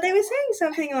 but they were saying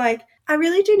something like, I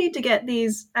really do need to get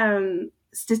these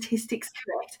statistics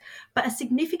correct, but a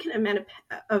significant amount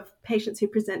of patients who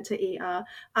present to ER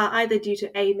are either due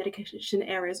to medication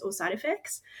errors or side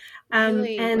effects.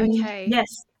 Really? And okay.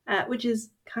 Yes, which is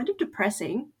kind of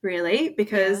depressing, really,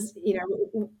 because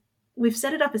we've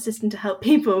set it up a system to help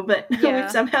people, but we've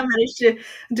somehow managed to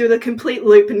do the complete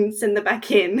loop and send them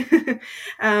back in.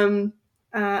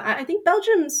 I think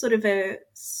Belgium's sort of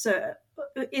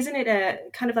isn't it a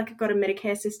kind of like got a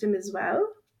Medicare system as well?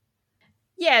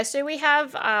 Yeah, so we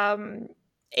have,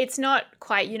 it's not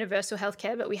quite universal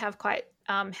healthcare, but we have quite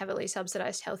heavily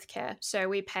subsidized healthcare. So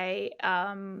we pay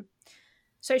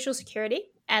Social Security,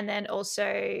 and then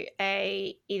also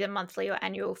a either monthly or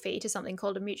annual fee to something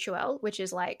called a mutuelle, which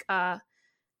is like the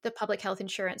public health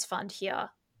insurance fund here.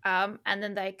 And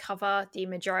then they cover the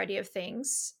majority of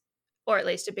things, or at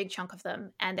least a big chunk of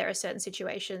them. And there are certain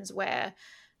situations where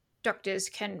doctors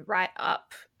can write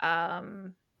up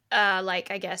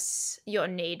like, I guess, your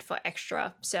need for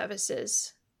extra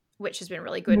services, which has been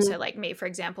really good. Mm-hmm. So like me, for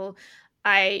example,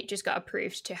 I just got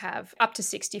approved to have up to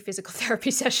 60 physical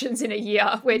therapy sessions in a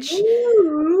year, which I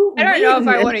don't know if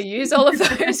I want to use all of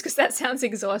those, because that sounds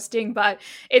exhausting, but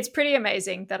it's pretty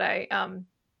amazing that I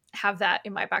have that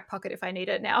in my back pocket if I need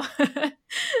it now. But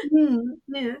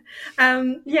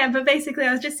basically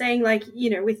I was just saying, like,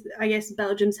 with, I guess,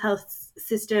 Belgium's health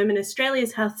system and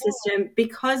Australia's health system,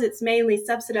 because it's mainly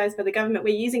subsidized by the government,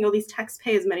 we're using all these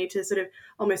taxpayers' money to sort of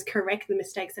almost correct the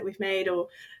mistakes that we've made. Or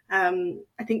I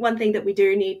think one thing that we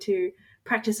do need to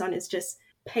practice on is just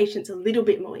patients a little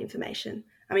bit more information.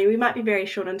 I mean, we might be very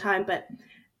short on time, but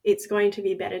it's going to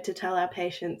be better to tell our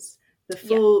patients the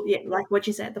full, like what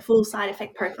you said, the full side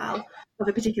effect profile of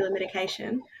a particular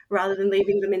medication, rather than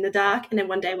leaving them in the dark. And then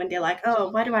one day when they're like, oh,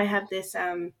 why do I have this?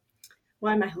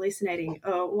 Why am I hallucinating?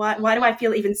 Or why do I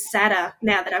feel even sadder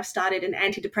now that I've started an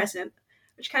antidepressant?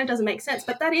 Which kind of doesn't make sense.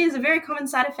 But that is a very common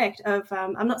side effect of,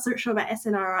 I'm not so sure about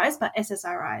SNRIs, but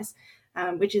SSRIs,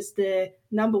 which is the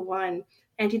number one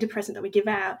antidepressant that we give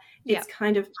out. It's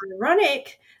kind of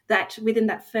ironic that within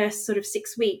that first sort of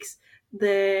 6 weeks,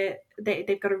 they've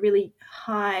got a really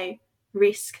high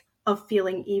risk of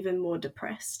feeling even more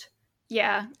depressed.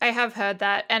 Yeah, I have heard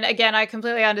that. And again, I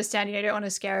completely understand you don't want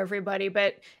to scare everybody,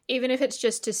 but even if it's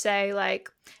just to say like,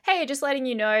 hey, just letting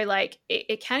you know, like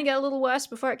it can get a little worse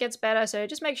before it gets better. So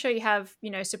just make sure you have,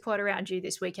 support around you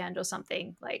this weekend or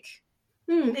something like.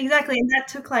 Exactly. And that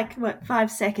took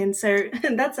 5 seconds. So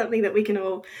that's something that we can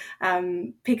all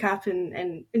pick up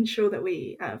and ensure that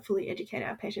we fully educate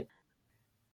our patient.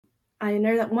 I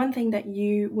know that one thing that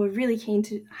you were really keen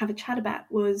to have a chat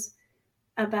about was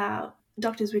about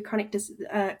doctors with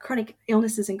chronic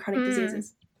illnesses and chronic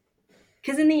diseases.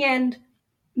 Because in the end,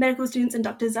 medical students and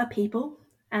doctors are people,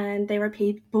 and there are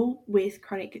people with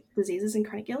chronic diseases and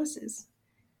chronic illnesses.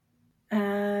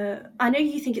 I know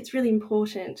you think it's really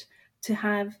important to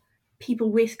have people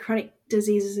with chronic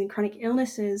diseases and chronic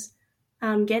illnesses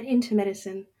get into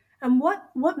medicine. And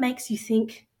what makes you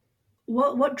think,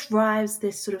 what drives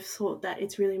this sort of thought that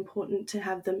it's really important to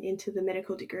have them into the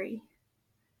medical degree?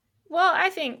 Well, I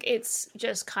think it's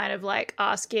just kind of like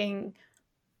asking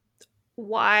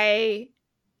why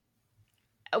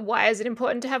is it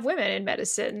important to have women in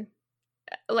medicine?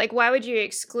 Like, why would you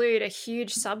exclude a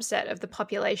huge subset of the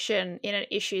population in an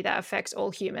issue that affects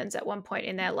all humans at one point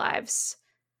in their lives?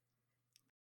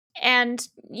 And,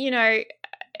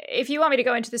 if you want me to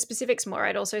go into the specifics more,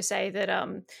 I'd also say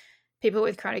that people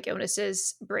with chronic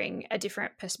illnesses bring a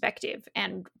different perspective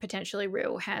and potentially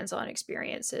real hands-on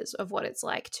experiences of what it's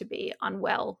like to be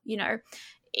unwell,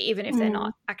 even if they're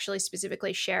not actually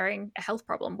specifically sharing a health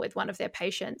problem with one of their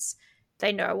patients.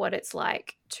 They know what it's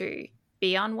like to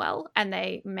be unwell, and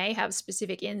they may have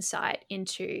specific insight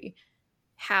into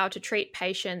how to treat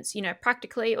patients,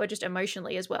 practically or just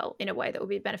emotionally as well, in a way that will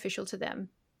be beneficial to them.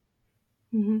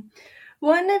 Mm-hmm.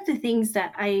 One of the things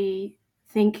that I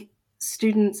think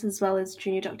students as well as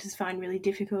junior doctors find really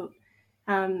difficult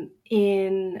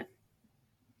in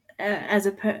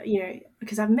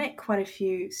because I've met quite a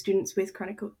few students with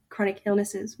chronic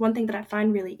illnesses, one thing that I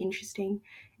find really interesting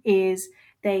is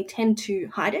they tend to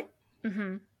hide it.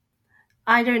 Mm-hmm.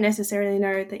 I don't necessarily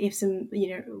know the ifs and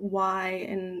why,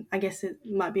 and I guess it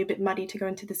might be a bit muddy to go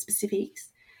into the specifics.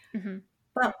 Mm-hmm.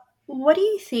 But what do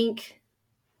you think?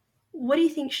 What do you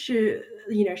think should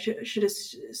a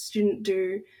student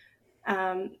do?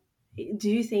 Do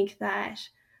you think that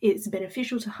it's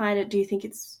beneficial to hide it? Do you think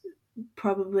it's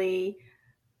probably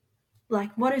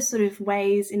like, what are sort of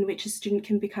ways in which a student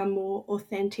can become more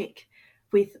authentic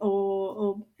with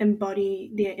or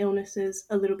embody their illnesses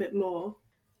a little bit more?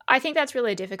 I think that's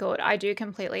really difficult. I do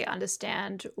completely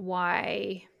understand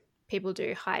why people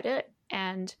do hide it.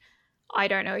 And I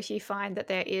don't know if you find that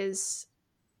there is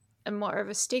more of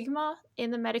a stigma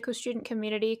in the medical student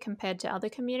community compared to other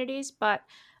communities, but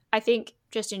I think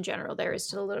just in general, there is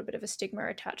still a little bit of a stigma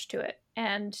attached to it.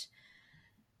 And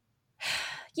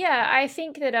yeah, I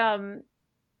think that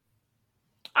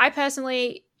I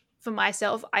personally, for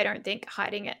myself, I don't think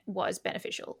hiding it was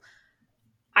beneficial.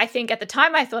 I think at the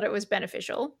time I thought it was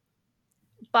beneficial,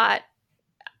 but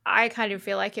I kind of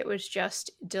feel like it was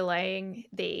just delaying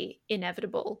the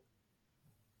inevitable.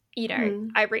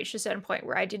 I reached a certain point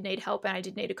where I did need help and I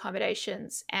did need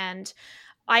accommodations, and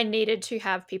I needed to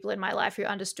have people in my life who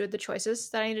understood the choices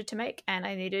that I needed to make, and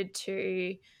I needed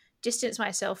to distance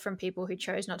myself from people who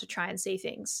chose not to try and see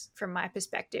things from my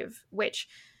perspective, which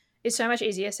is so much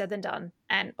easier said than done.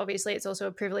 And obviously it's also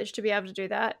a privilege to be able to do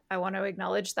that. I want to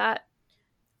acknowledge that.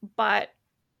 But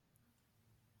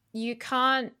you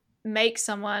can't make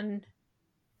someone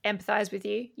empathize with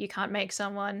you. You can't make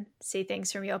someone see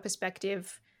things from your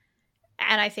perspective.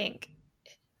 And I think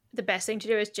the best thing to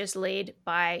do is just lead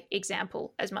by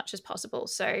example as much as possible.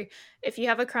 So if you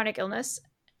have a chronic illness,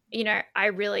 I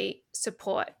really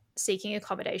support seeking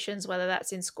accommodations, whether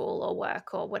that's in school or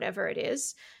work or whatever it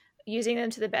is, using them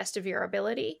to the best of your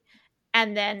ability,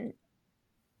 and then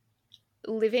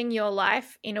living your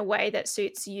life in a way that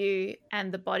suits you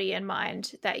and the body and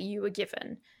mind that you were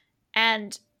given.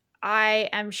 And I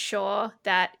am sure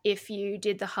that if you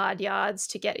did the hard yards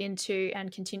to get into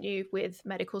and continue with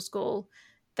medical school,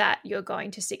 that you're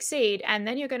going to succeed. And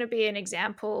then you're going to be an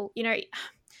example.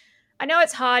 I know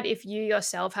it's hard if you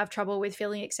yourself have trouble with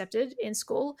feeling accepted in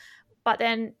school, but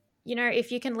then,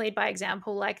 if you can lead by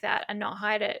example like that and not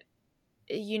hide it,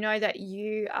 you know that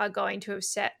you are going to have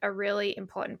set a really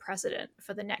important precedent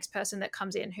for the next person that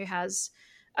comes in who has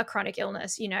a chronic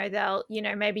illness.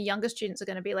 Maybe younger students are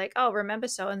going to be like, oh, remember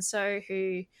so-and-so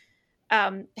who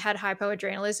had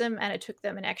hypoadrenalism and it took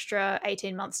them an extra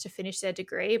 18 months to finish their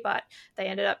degree, but they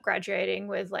ended up graduating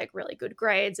with like really good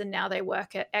grades and now they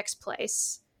work at X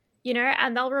place,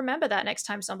 and they'll remember that next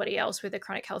time somebody else with a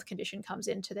chronic health condition comes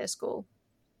into their school.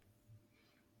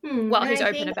 Who's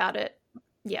open about it.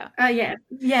 Yeah.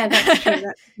 Yeah, that's true.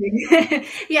 That's true.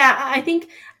 Yeah, I think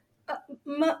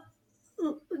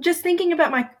just thinking about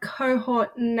my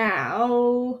cohort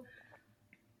now,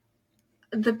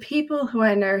 the people who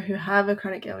I know who have a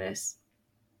chronic illness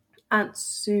aren't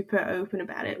super open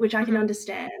about it, which I can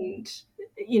understand.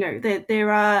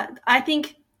 There are, I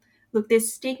think, look,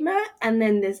 there's stigma and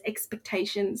then there's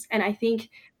expectations. And I think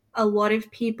a lot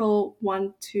of people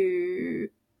want to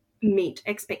meet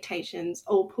expectations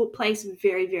or place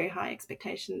very, very high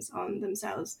expectations on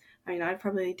themselves. I mean, I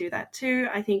probably do that too.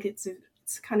 I think it's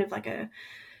kind of like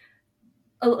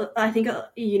I think,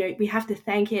 we have to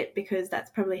thank it because that's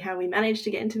probably how we managed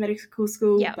to get into medical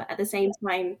school. Yeah. But at the same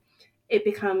time, it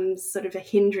becomes sort of a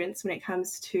hindrance when it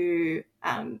comes to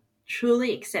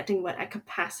truly accepting what a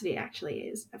capacity actually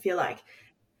is. I feel like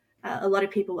a lot of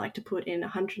people like to put in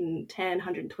 110,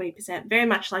 120%, very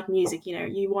much like music.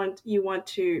 You want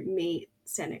to meet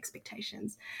certain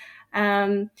expectations.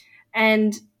 And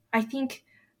I think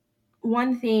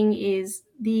one thing is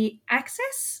the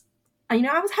access. I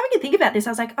was having to think about this.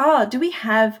 I was like, oh, do we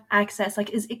have access? Like,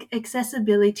 is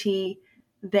accessibility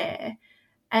there?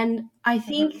 And I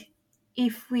think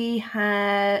if we're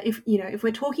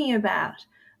talking about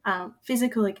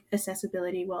physical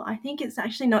accessibility, well, I think it's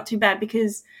actually not too bad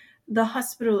because the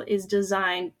hospital is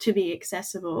designed to be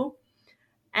accessible.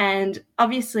 And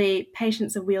obviously,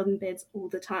 patients are wheeled in beds all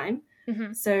the time.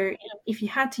 Mm-hmm. So if you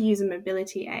had to use a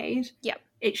mobility aid,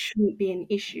 it shouldn't be an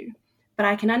issue. But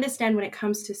I can understand when it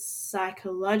comes to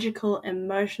psychological,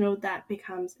 emotional, that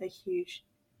becomes a huge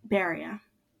barrier.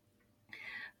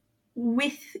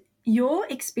 With your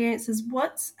experiences,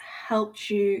 what's helped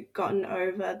you gotten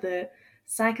over the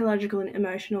psychological and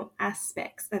emotional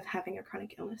aspects of having a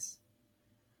chronic illness?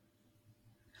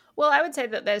 Well, I would say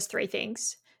that there's three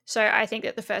things. So I think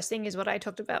that the first thing is what I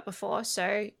talked about before.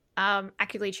 So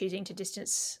actively choosing to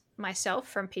distance myself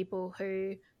from people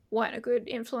who weren't a good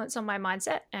influence on my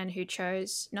mindset and who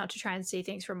chose not to try and see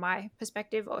things from my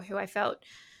perspective, or who I felt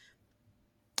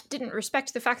didn't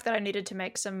respect the fact that I needed to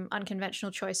make some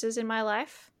unconventional choices in my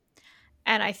life.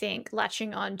 And I think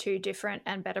latching on to different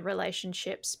and better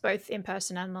relationships, both in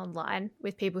person and online,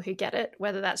 with people who get it,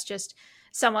 whether that's just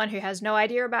someone who has no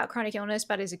idea about chronic illness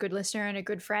but is a good listener and a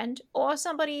good friend, or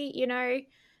somebody, you know,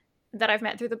 that I've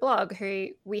met through the blog who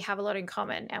we have a lot in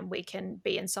common and we can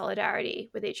be in solidarity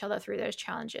with each other through those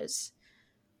challenges.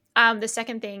 The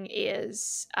second thing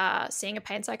is seeing a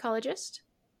pain psychologist.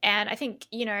 And I think,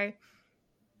 you know,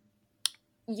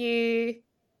 you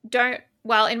don't,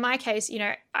 well, in my case, you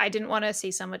know, I didn't want to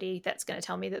see somebody that's going to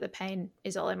tell me that the pain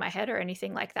is all in my head or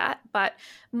anything like that, but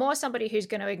more somebody who's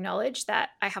going to acknowledge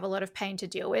that I have a lot of pain to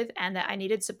deal with and that I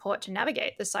needed support to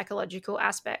navigate the psychological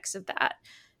aspects of that.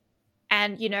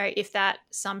 And, you know, if that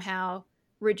somehow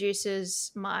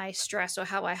reduces my stress or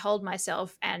how I hold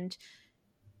myself and,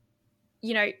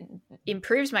 you know,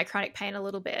 improves my chronic pain a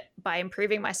little bit by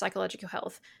improving my psychological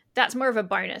health, that's more of a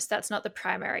bonus. That's not the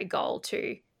primary goal,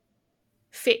 to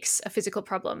fix a physical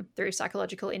problem through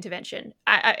psychological intervention.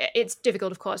 It's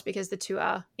difficult, of course, because the two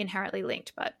are inherently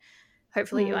linked, but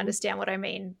hopefully you understand what I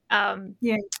mean.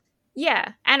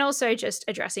 Yeah. And also just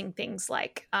addressing things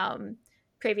like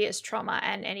previous trauma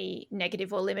and any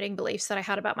negative or limiting beliefs that I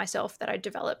had about myself that I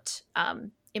developed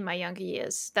in my younger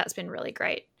years. That's been really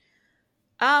great.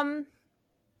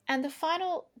 And the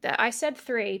final, I said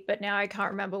 3, but now I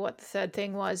can't remember what the third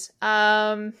thing was.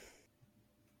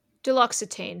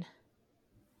 Duloxetine.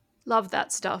 Love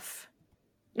that stuff.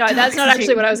 No, that's not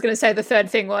actually what I was going to say the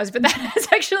third thing was, but that has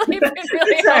actually been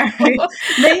really helpful.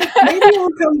 Maybe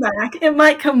it'll come back. It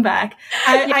might come back.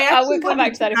 I will come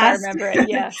back to that if I remember it,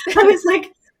 yeah. I was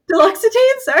like,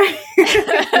 duloxetine? Sorry.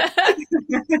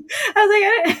 I was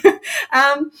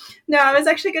like, no, I was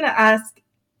actually going to ask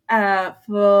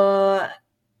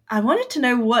I wanted to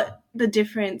know what the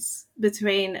difference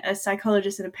between a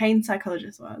psychologist and a pain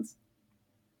psychologist was.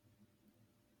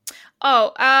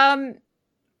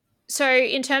 So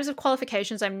in terms of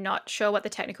qualifications, I'm not sure what the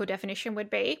technical definition would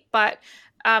be, but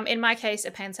in my case,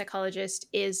 a pain psychologist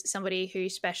is somebody who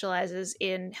specializes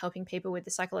in helping people with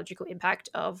the psychological impact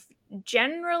of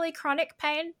generally chronic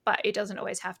pain, but it doesn't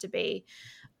always have to be.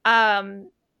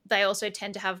 They also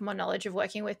tend to have more knowledge of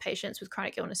working with patients with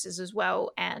chronic illnesses as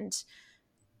well. And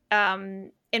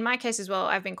in my case as well,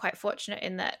 I've been quite fortunate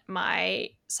in that my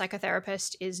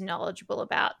psychotherapist is knowledgeable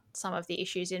about some of the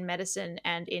issues in medicine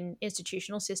and in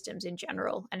institutional systems in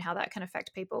general and how that can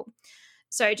affect people.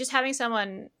 So just having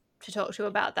someone to talk to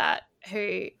about that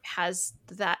who has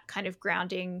that kind of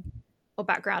grounding or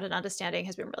background and understanding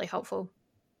has been really helpful.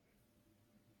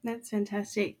 That's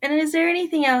fantastic. And is there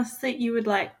anything else that you would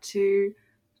like to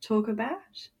talk about?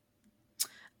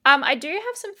 I do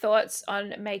have some thoughts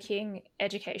on making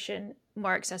education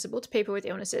more accessible to people with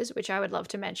illnesses, which I would love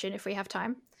to mention if we have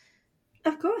time.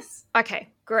 Of course. Okay,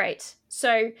 great.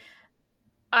 So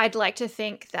I'd like to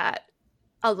think that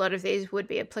a lot of these would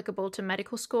be applicable to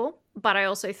medical school, but I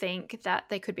also think that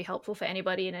they could be helpful for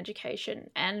anybody in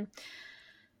education. And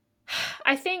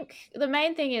I think the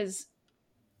main thing is,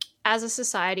 as a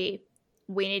society,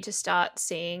 we need to start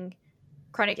seeing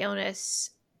chronic illness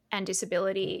and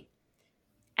disability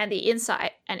and the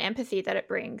insight and empathy that it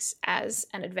brings as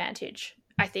an advantage.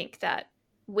 I think that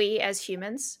we as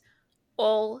humans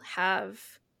all have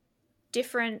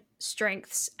different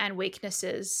strengths and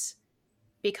weaknesses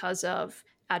because of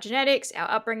our genetics, our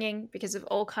upbringing, because of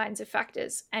all kinds of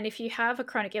factors. And if you have a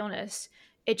chronic illness,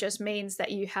 it just means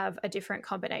that you have a different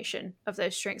combination of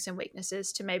those strengths and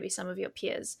weaknesses to maybe some of your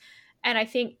peers. And I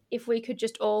think if we could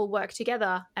just all work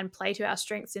together and play to our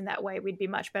strengths in that way, we'd be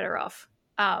much better off.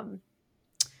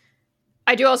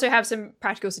 I do also have some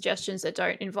practical suggestions that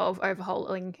don't involve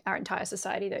overhauling our entire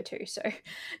society, though, too. So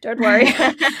don't worry.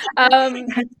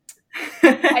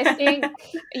 I think,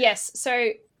 yes. So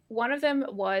one of them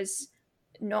was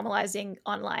normalizing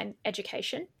online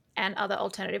education and other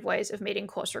alternative ways of meeting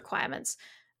course requirements.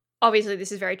 Obviously,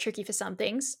 this is very tricky for some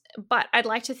things, but I'd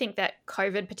like to think that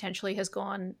COVID potentially has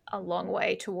gone a long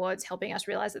way towards helping us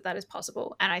realize that that is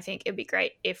possible. And I think it'd be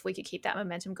great if we could keep that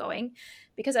momentum going,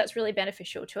 because that's really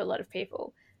beneficial to a lot of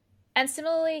people. And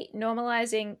similarly,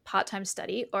 normalizing part-time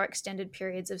study or extended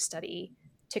periods of study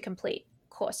to complete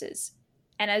courses.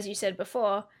 And as you said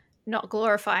before, not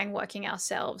glorifying working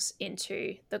ourselves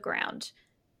into the ground.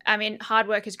 I mean, hard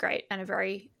work is great and a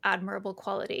very admirable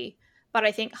quality, but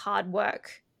I think hard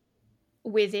work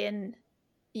within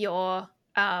your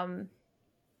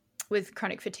with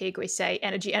chronic fatigue, we say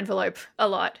energy envelope a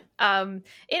lot, in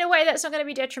a way that's not going to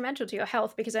be detrimental to your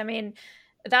health, because I mean,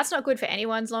 that's not good for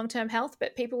anyone's long-term health,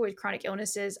 but people with chronic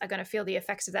illnesses are going to feel the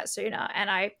effects of that sooner. And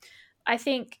I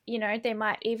think, they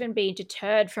might even be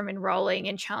deterred from enrolling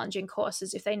in challenging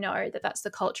courses if they know that that's the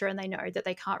culture and they know that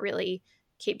they can't really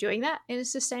keep doing that in a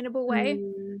sustainable way.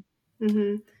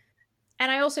 Mm-hmm.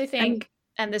 And I also think,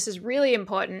 and this is really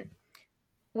important,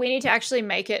 we need to actually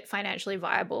make it financially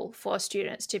viable for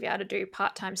students to be able to do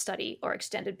part-time study or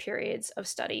extended periods of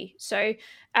study. So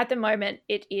at the moment,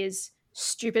 it is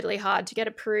stupidly hard to get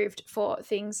approved for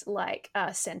things like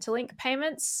Centrelink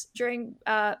payments during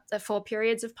the 4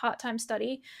 periods of part-time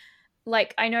study.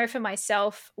 Like, I know for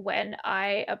myself, when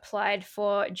I applied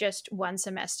for just 1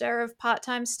 semester of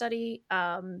part-time study,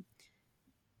 I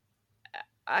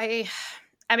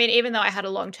mean, even though I had a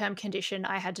long-term condition,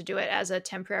 I had to do it as a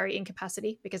temporary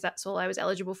incapacity because that's all I was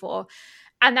eligible for.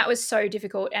 And that was so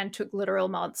difficult and took literal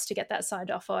months to get that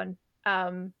signed off on.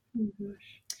 And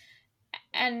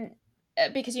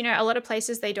because, a lot of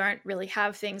places, they don't really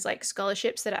have things like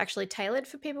scholarships that are actually tailored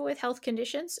for people with health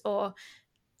conditions, or,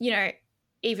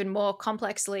 even more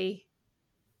complicatedly,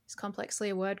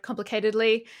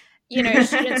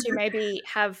 students who maybe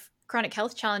have chronic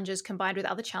health challenges combined with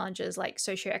other challenges like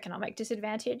socioeconomic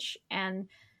disadvantage. And,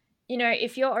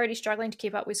 if you're already struggling to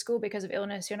keep up with school because of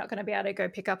illness, you're not going to be able to go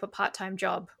pick up a part-time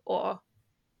job, or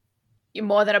you're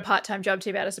more than a part-time job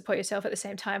to be able to support yourself at the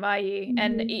same time, are you?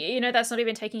 And, that's not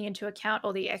even taking into account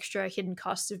all the extra hidden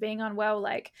costs of being unwell,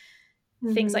 like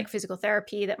things like physical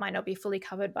therapy that might not be fully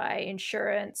covered by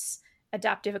insurance,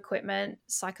 adaptive equipment,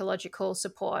 psychological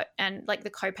support, and like the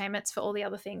co-payments for all the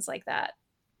other things like that.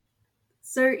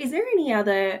 So is there any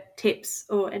other tips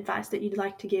or advice that you'd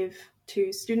like to give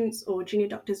to students or junior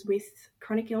doctors with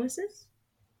chronic illnesses?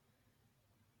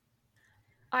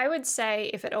 I would say,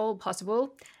 if at all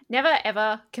possible, never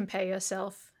ever compare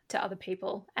yourself to other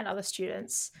people and other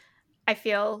students. I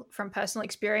feel from personal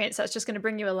experience that's just going to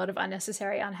bring you a lot of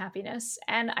unnecessary unhappiness.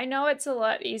 And I know it's a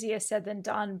lot easier said than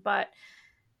done, but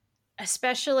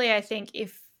especially I think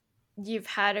if you've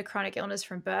had a chronic illness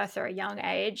from birth or a young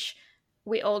age,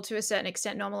 we all to a certain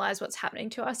extent normalize what's happening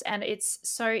to us. And it's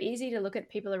so easy to look at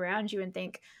people around you and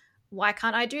think, why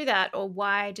can't I do that? Or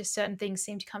why do certain things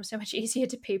seem to come so much easier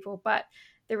to people? But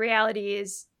the reality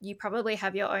is you probably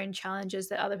have your own challenges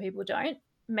that other people don't,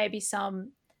 maybe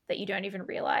some that you don't even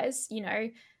realize.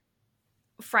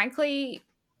 Frankly,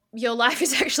 your life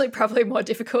is actually probably more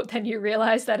difficult than you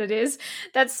realize that it is.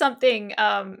 That's something,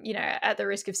 at the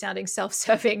risk of sounding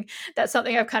self-serving, that's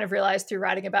something I've kind of realized through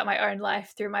writing about my own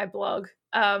life through my blog.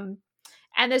 And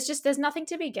there's nothing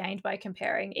to be gained by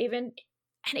comparing, even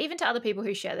to other people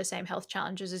who share the same health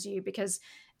challenges as you, because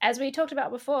as we talked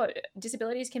about before,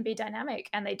 disabilities can be dynamic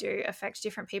and they do affect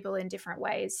different people in different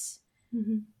ways.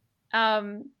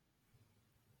 I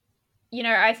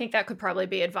think that could probably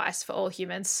be advice for all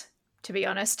humans, to be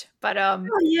honest, but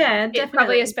yeah, definitely.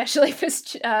 Probably especially for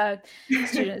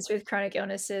students with chronic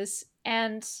illnesses.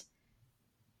 And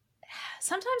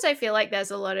sometimes I feel like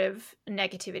there's a lot of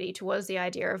negativity towards the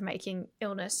idea of making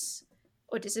illness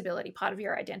or disability part of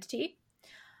your identity,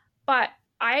 but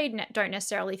I don't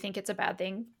necessarily think it's a bad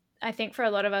thing. I think for a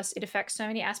lot of us, it affects so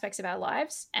many aspects of our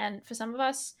lives, and for some of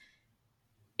us,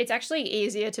 it's actually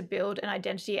easier to build an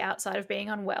identity outside of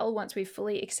being unwell once we've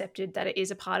fully accepted that it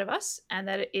is a part of us and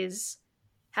that it is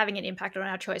having an impact on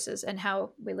our choices and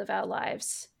how we live our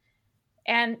lives.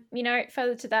 And,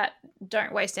 further to that,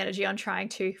 don't waste energy on trying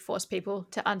to force people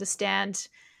to understand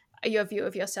your view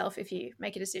of yourself if you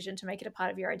make a decision to make it a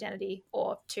part of your identity,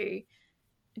 or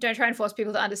don't try and force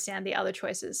people to understand the other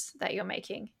choices that you're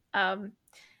making.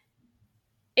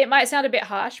 It might sound a bit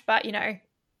harsh, but,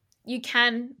 you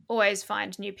can always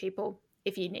find new people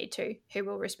if you need to, who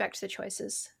will respect the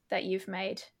choices that you've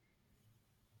made.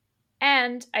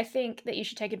 And I think that you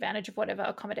should take advantage of whatever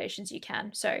accommodations you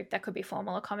can. So that could be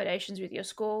formal accommodations with your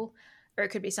school, or it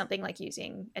could be something like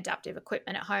using adaptive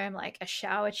equipment at home, like a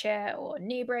shower chair or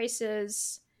knee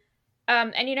braces.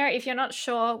 And, if you're not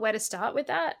sure where to start with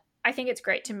that, I think it's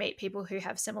great to meet people who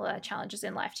have similar challenges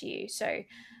in life to you. So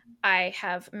I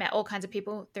have met all kinds of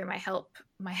people through my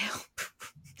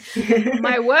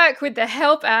work with the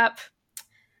Help app.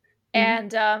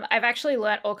 And I've actually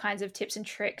learnt all kinds of tips and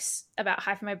tricks about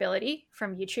hypermobility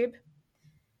from YouTube.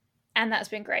 And that's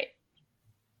been great.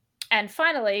 And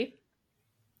finally,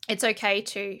 it's okay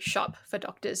to shop for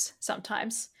doctors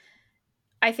sometimes.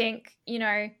 I think,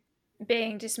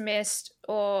 being dismissed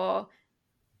or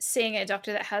seeing a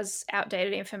doctor that has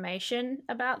outdated information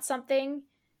about something,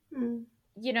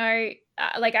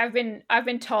 like I've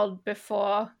been told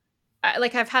before,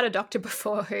 like I've had a doctor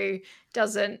before who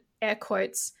doesn't, air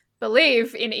quotes,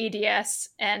 believe in EDS,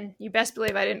 and you best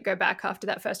believe I didn't go back after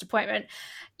that first appointment,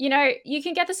 you know, you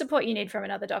can get the support you need from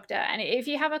another doctor. And if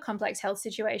you have a complex health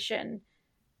situation,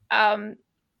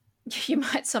 you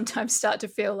might sometimes start to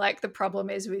feel like the problem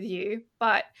is with you.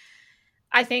 But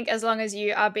I think as long as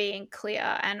you are being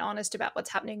clear and honest about what's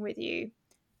happening with you,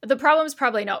 the problem's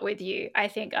probably not with you. I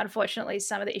think, unfortunately,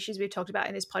 some of the issues we've talked about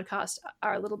in this podcast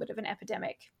are a little bit of an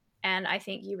epidemic. And I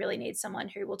think you really need someone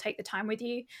who will take the time with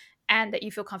you and that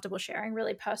you feel comfortable sharing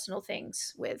really personal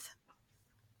things with.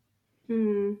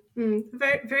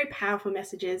 Very, very powerful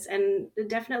messages. And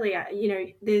definitely, you know,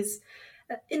 there's,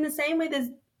 in the same way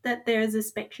there's a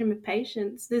spectrum of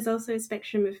patients, there's also a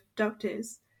spectrum of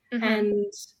doctors. Mm-hmm.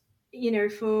 And, you know,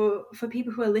 for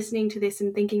people who are listening to this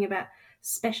and thinking about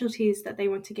specialties that they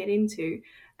want to get into,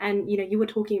 and, you know, you were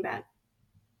talking about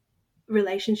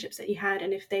relationships that you had,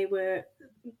 and if they were,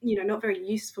 you know, not very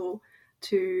useful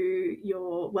to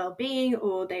your well-being,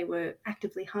 or they were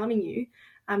actively harming you,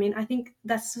 I mean, I think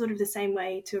that's sort of the same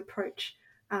way to approach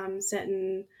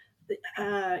certain,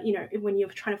 you know, when you're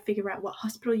trying to figure out what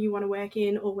hospital you want to work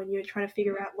in, or when you're trying to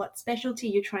figure out what specialty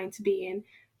you're trying to be in.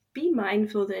 Be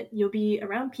mindful that you'll be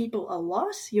around people a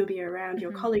lot, you'll be around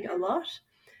your colleague a lot,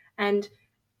 and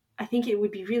I think it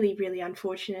would be really, really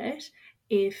unfortunate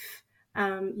if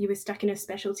you were stuck in a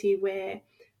specialty where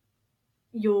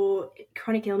your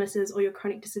chronic illnesses or your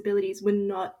chronic disabilities were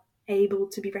not able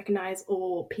to be recognized,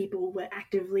 or people were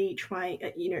actively trying,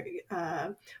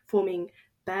 forming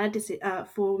bad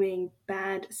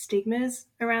stigmas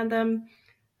around them.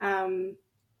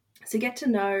 So get to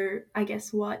know, I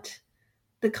guess, what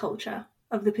the culture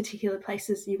of the particular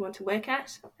places you want to work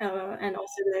at, and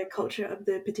also the culture of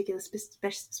the particular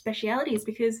specialities,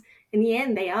 because in the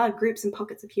end, they are groups and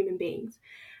pockets of human beings.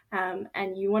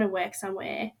 And you want to work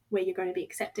somewhere where you're going to be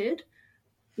accepted,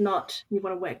 not you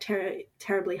want to work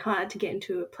terribly hard to get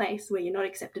into a place where you're not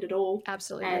accepted at all.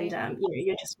 Absolutely. And, you know,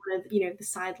 you're just one of, you know, the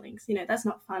side links. You know, that's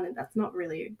not fun, and that's not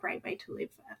really a great way to live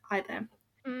either.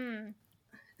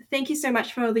 Thank you so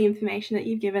much for all the information that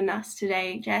you've given us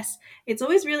today, Jess. It's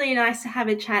always really nice to have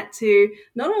a chat to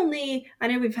not only, I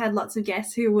know we've had lots of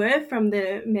guests who were from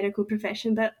the medical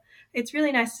profession, but it's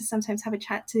really nice to sometimes have a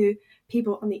chat to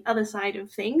people on the other side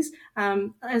of things.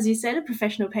 As you said, a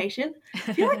professional patient.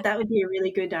 I feel like that would be a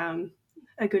really good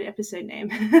a good episode name.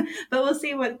 But we'll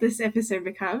see what this episode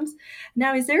becomes.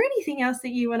 Now, is there anything else that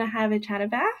you want to have a chat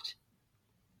about?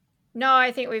 No,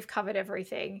 I think we've covered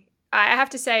everything. I have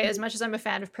to say, as much as I'm a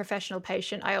fan of professional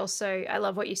patient, I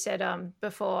love what you said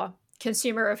before,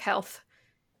 consumer of health.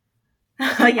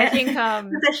 Oh, yeah. I think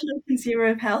professional consumer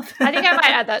of health. I think I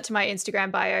might add that to my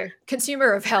Instagram bio,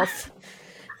 consumer of health.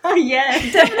 Oh yeah,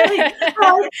 definitely.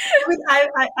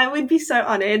 I would be so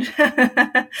honored.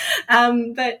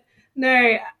 But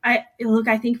no,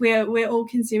 I think we're all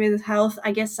consumers of health.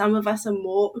 I guess some of us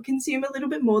consume a little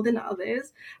bit more than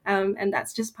others, and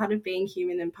that's just part of being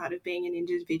human and part of being an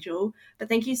individual. But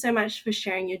thank you so much for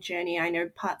sharing your journey. I know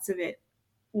parts of it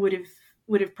would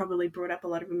have probably brought up a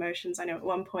lot of emotions. I know at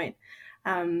one point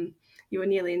you were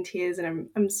nearly in tears, and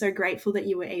I'm so grateful that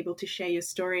you were able to share your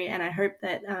story. And I hope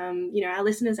that, you know, our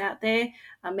listeners out there,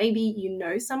 maybe you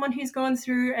know someone who's gone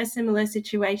through a similar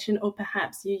situation, or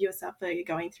perhaps you yourself are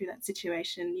going through that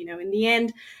situation. You know, in the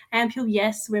end, Ampule,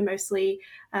 yes, we're mostly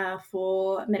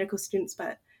for medical students,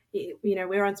 but you know,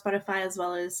 we're on Spotify as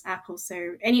well as Apple,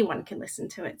 so anyone can listen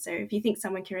to it. So if you think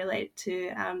someone can relate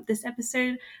to this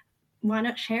episode, why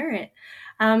not share it?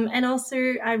 And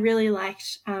also, I really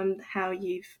liked how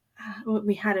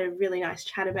we had a really nice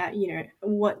chat about, you know,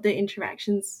 what the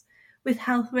interactions with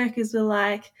health workers were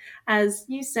like. As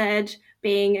you said,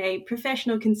 being a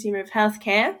professional consumer of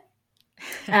healthcare,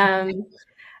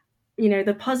 you know,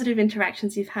 the positive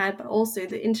interactions you've had, but also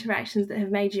the interactions that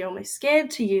have made you almost scared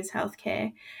to use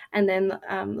healthcare. And then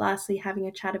lastly, having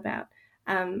a chat about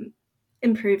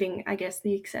improving, I guess,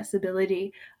 the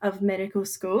accessibility of medical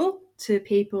school to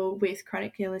people with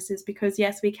chronic illnesses, because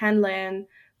yes, we can learn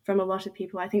from a lot of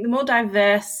people. I think the more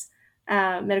diverse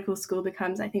medical school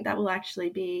becomes, I think that will actually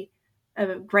be of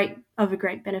a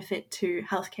great benefit to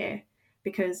healthcare,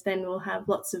 because then we'll have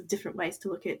lots of different ways to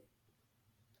look at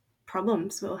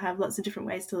problems. We'll have lots of different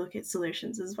ways to look at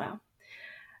solutions as well.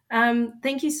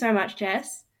 Thank you so much,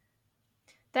 Jess.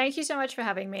 Thank you so much for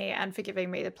having me and for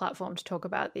giving me the platform to talk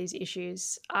about these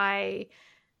issues. I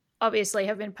obviously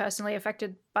have been personally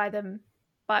affected by them,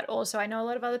 but also I know a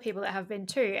lot of other people that have been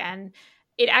too. And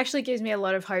it actually gives me a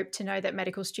lot of hope to know that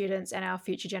medical students and our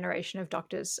future generation of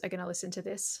doctors are going to listen to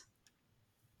this.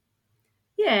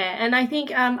 Yeah, and I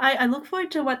think I look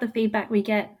forward to what the feedback we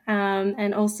get,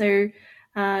 and also,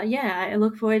 I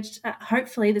look forward to,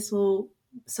 hopefully this will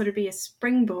sort of be a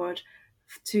springboard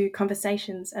to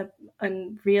conversations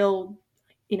and real,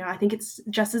 I think it's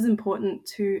just as important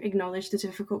to acknowledge the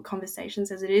difficult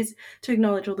conversations as it is to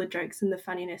acknowledge all the jokes and the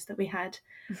funniness that we had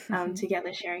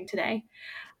together sharing today.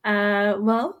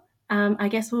 I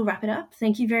guess we'll wrap it up.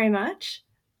 Thank you very much.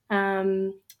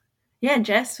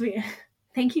 Jess,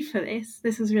 thank you for this.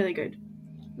 This was really good.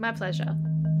 My pleasure.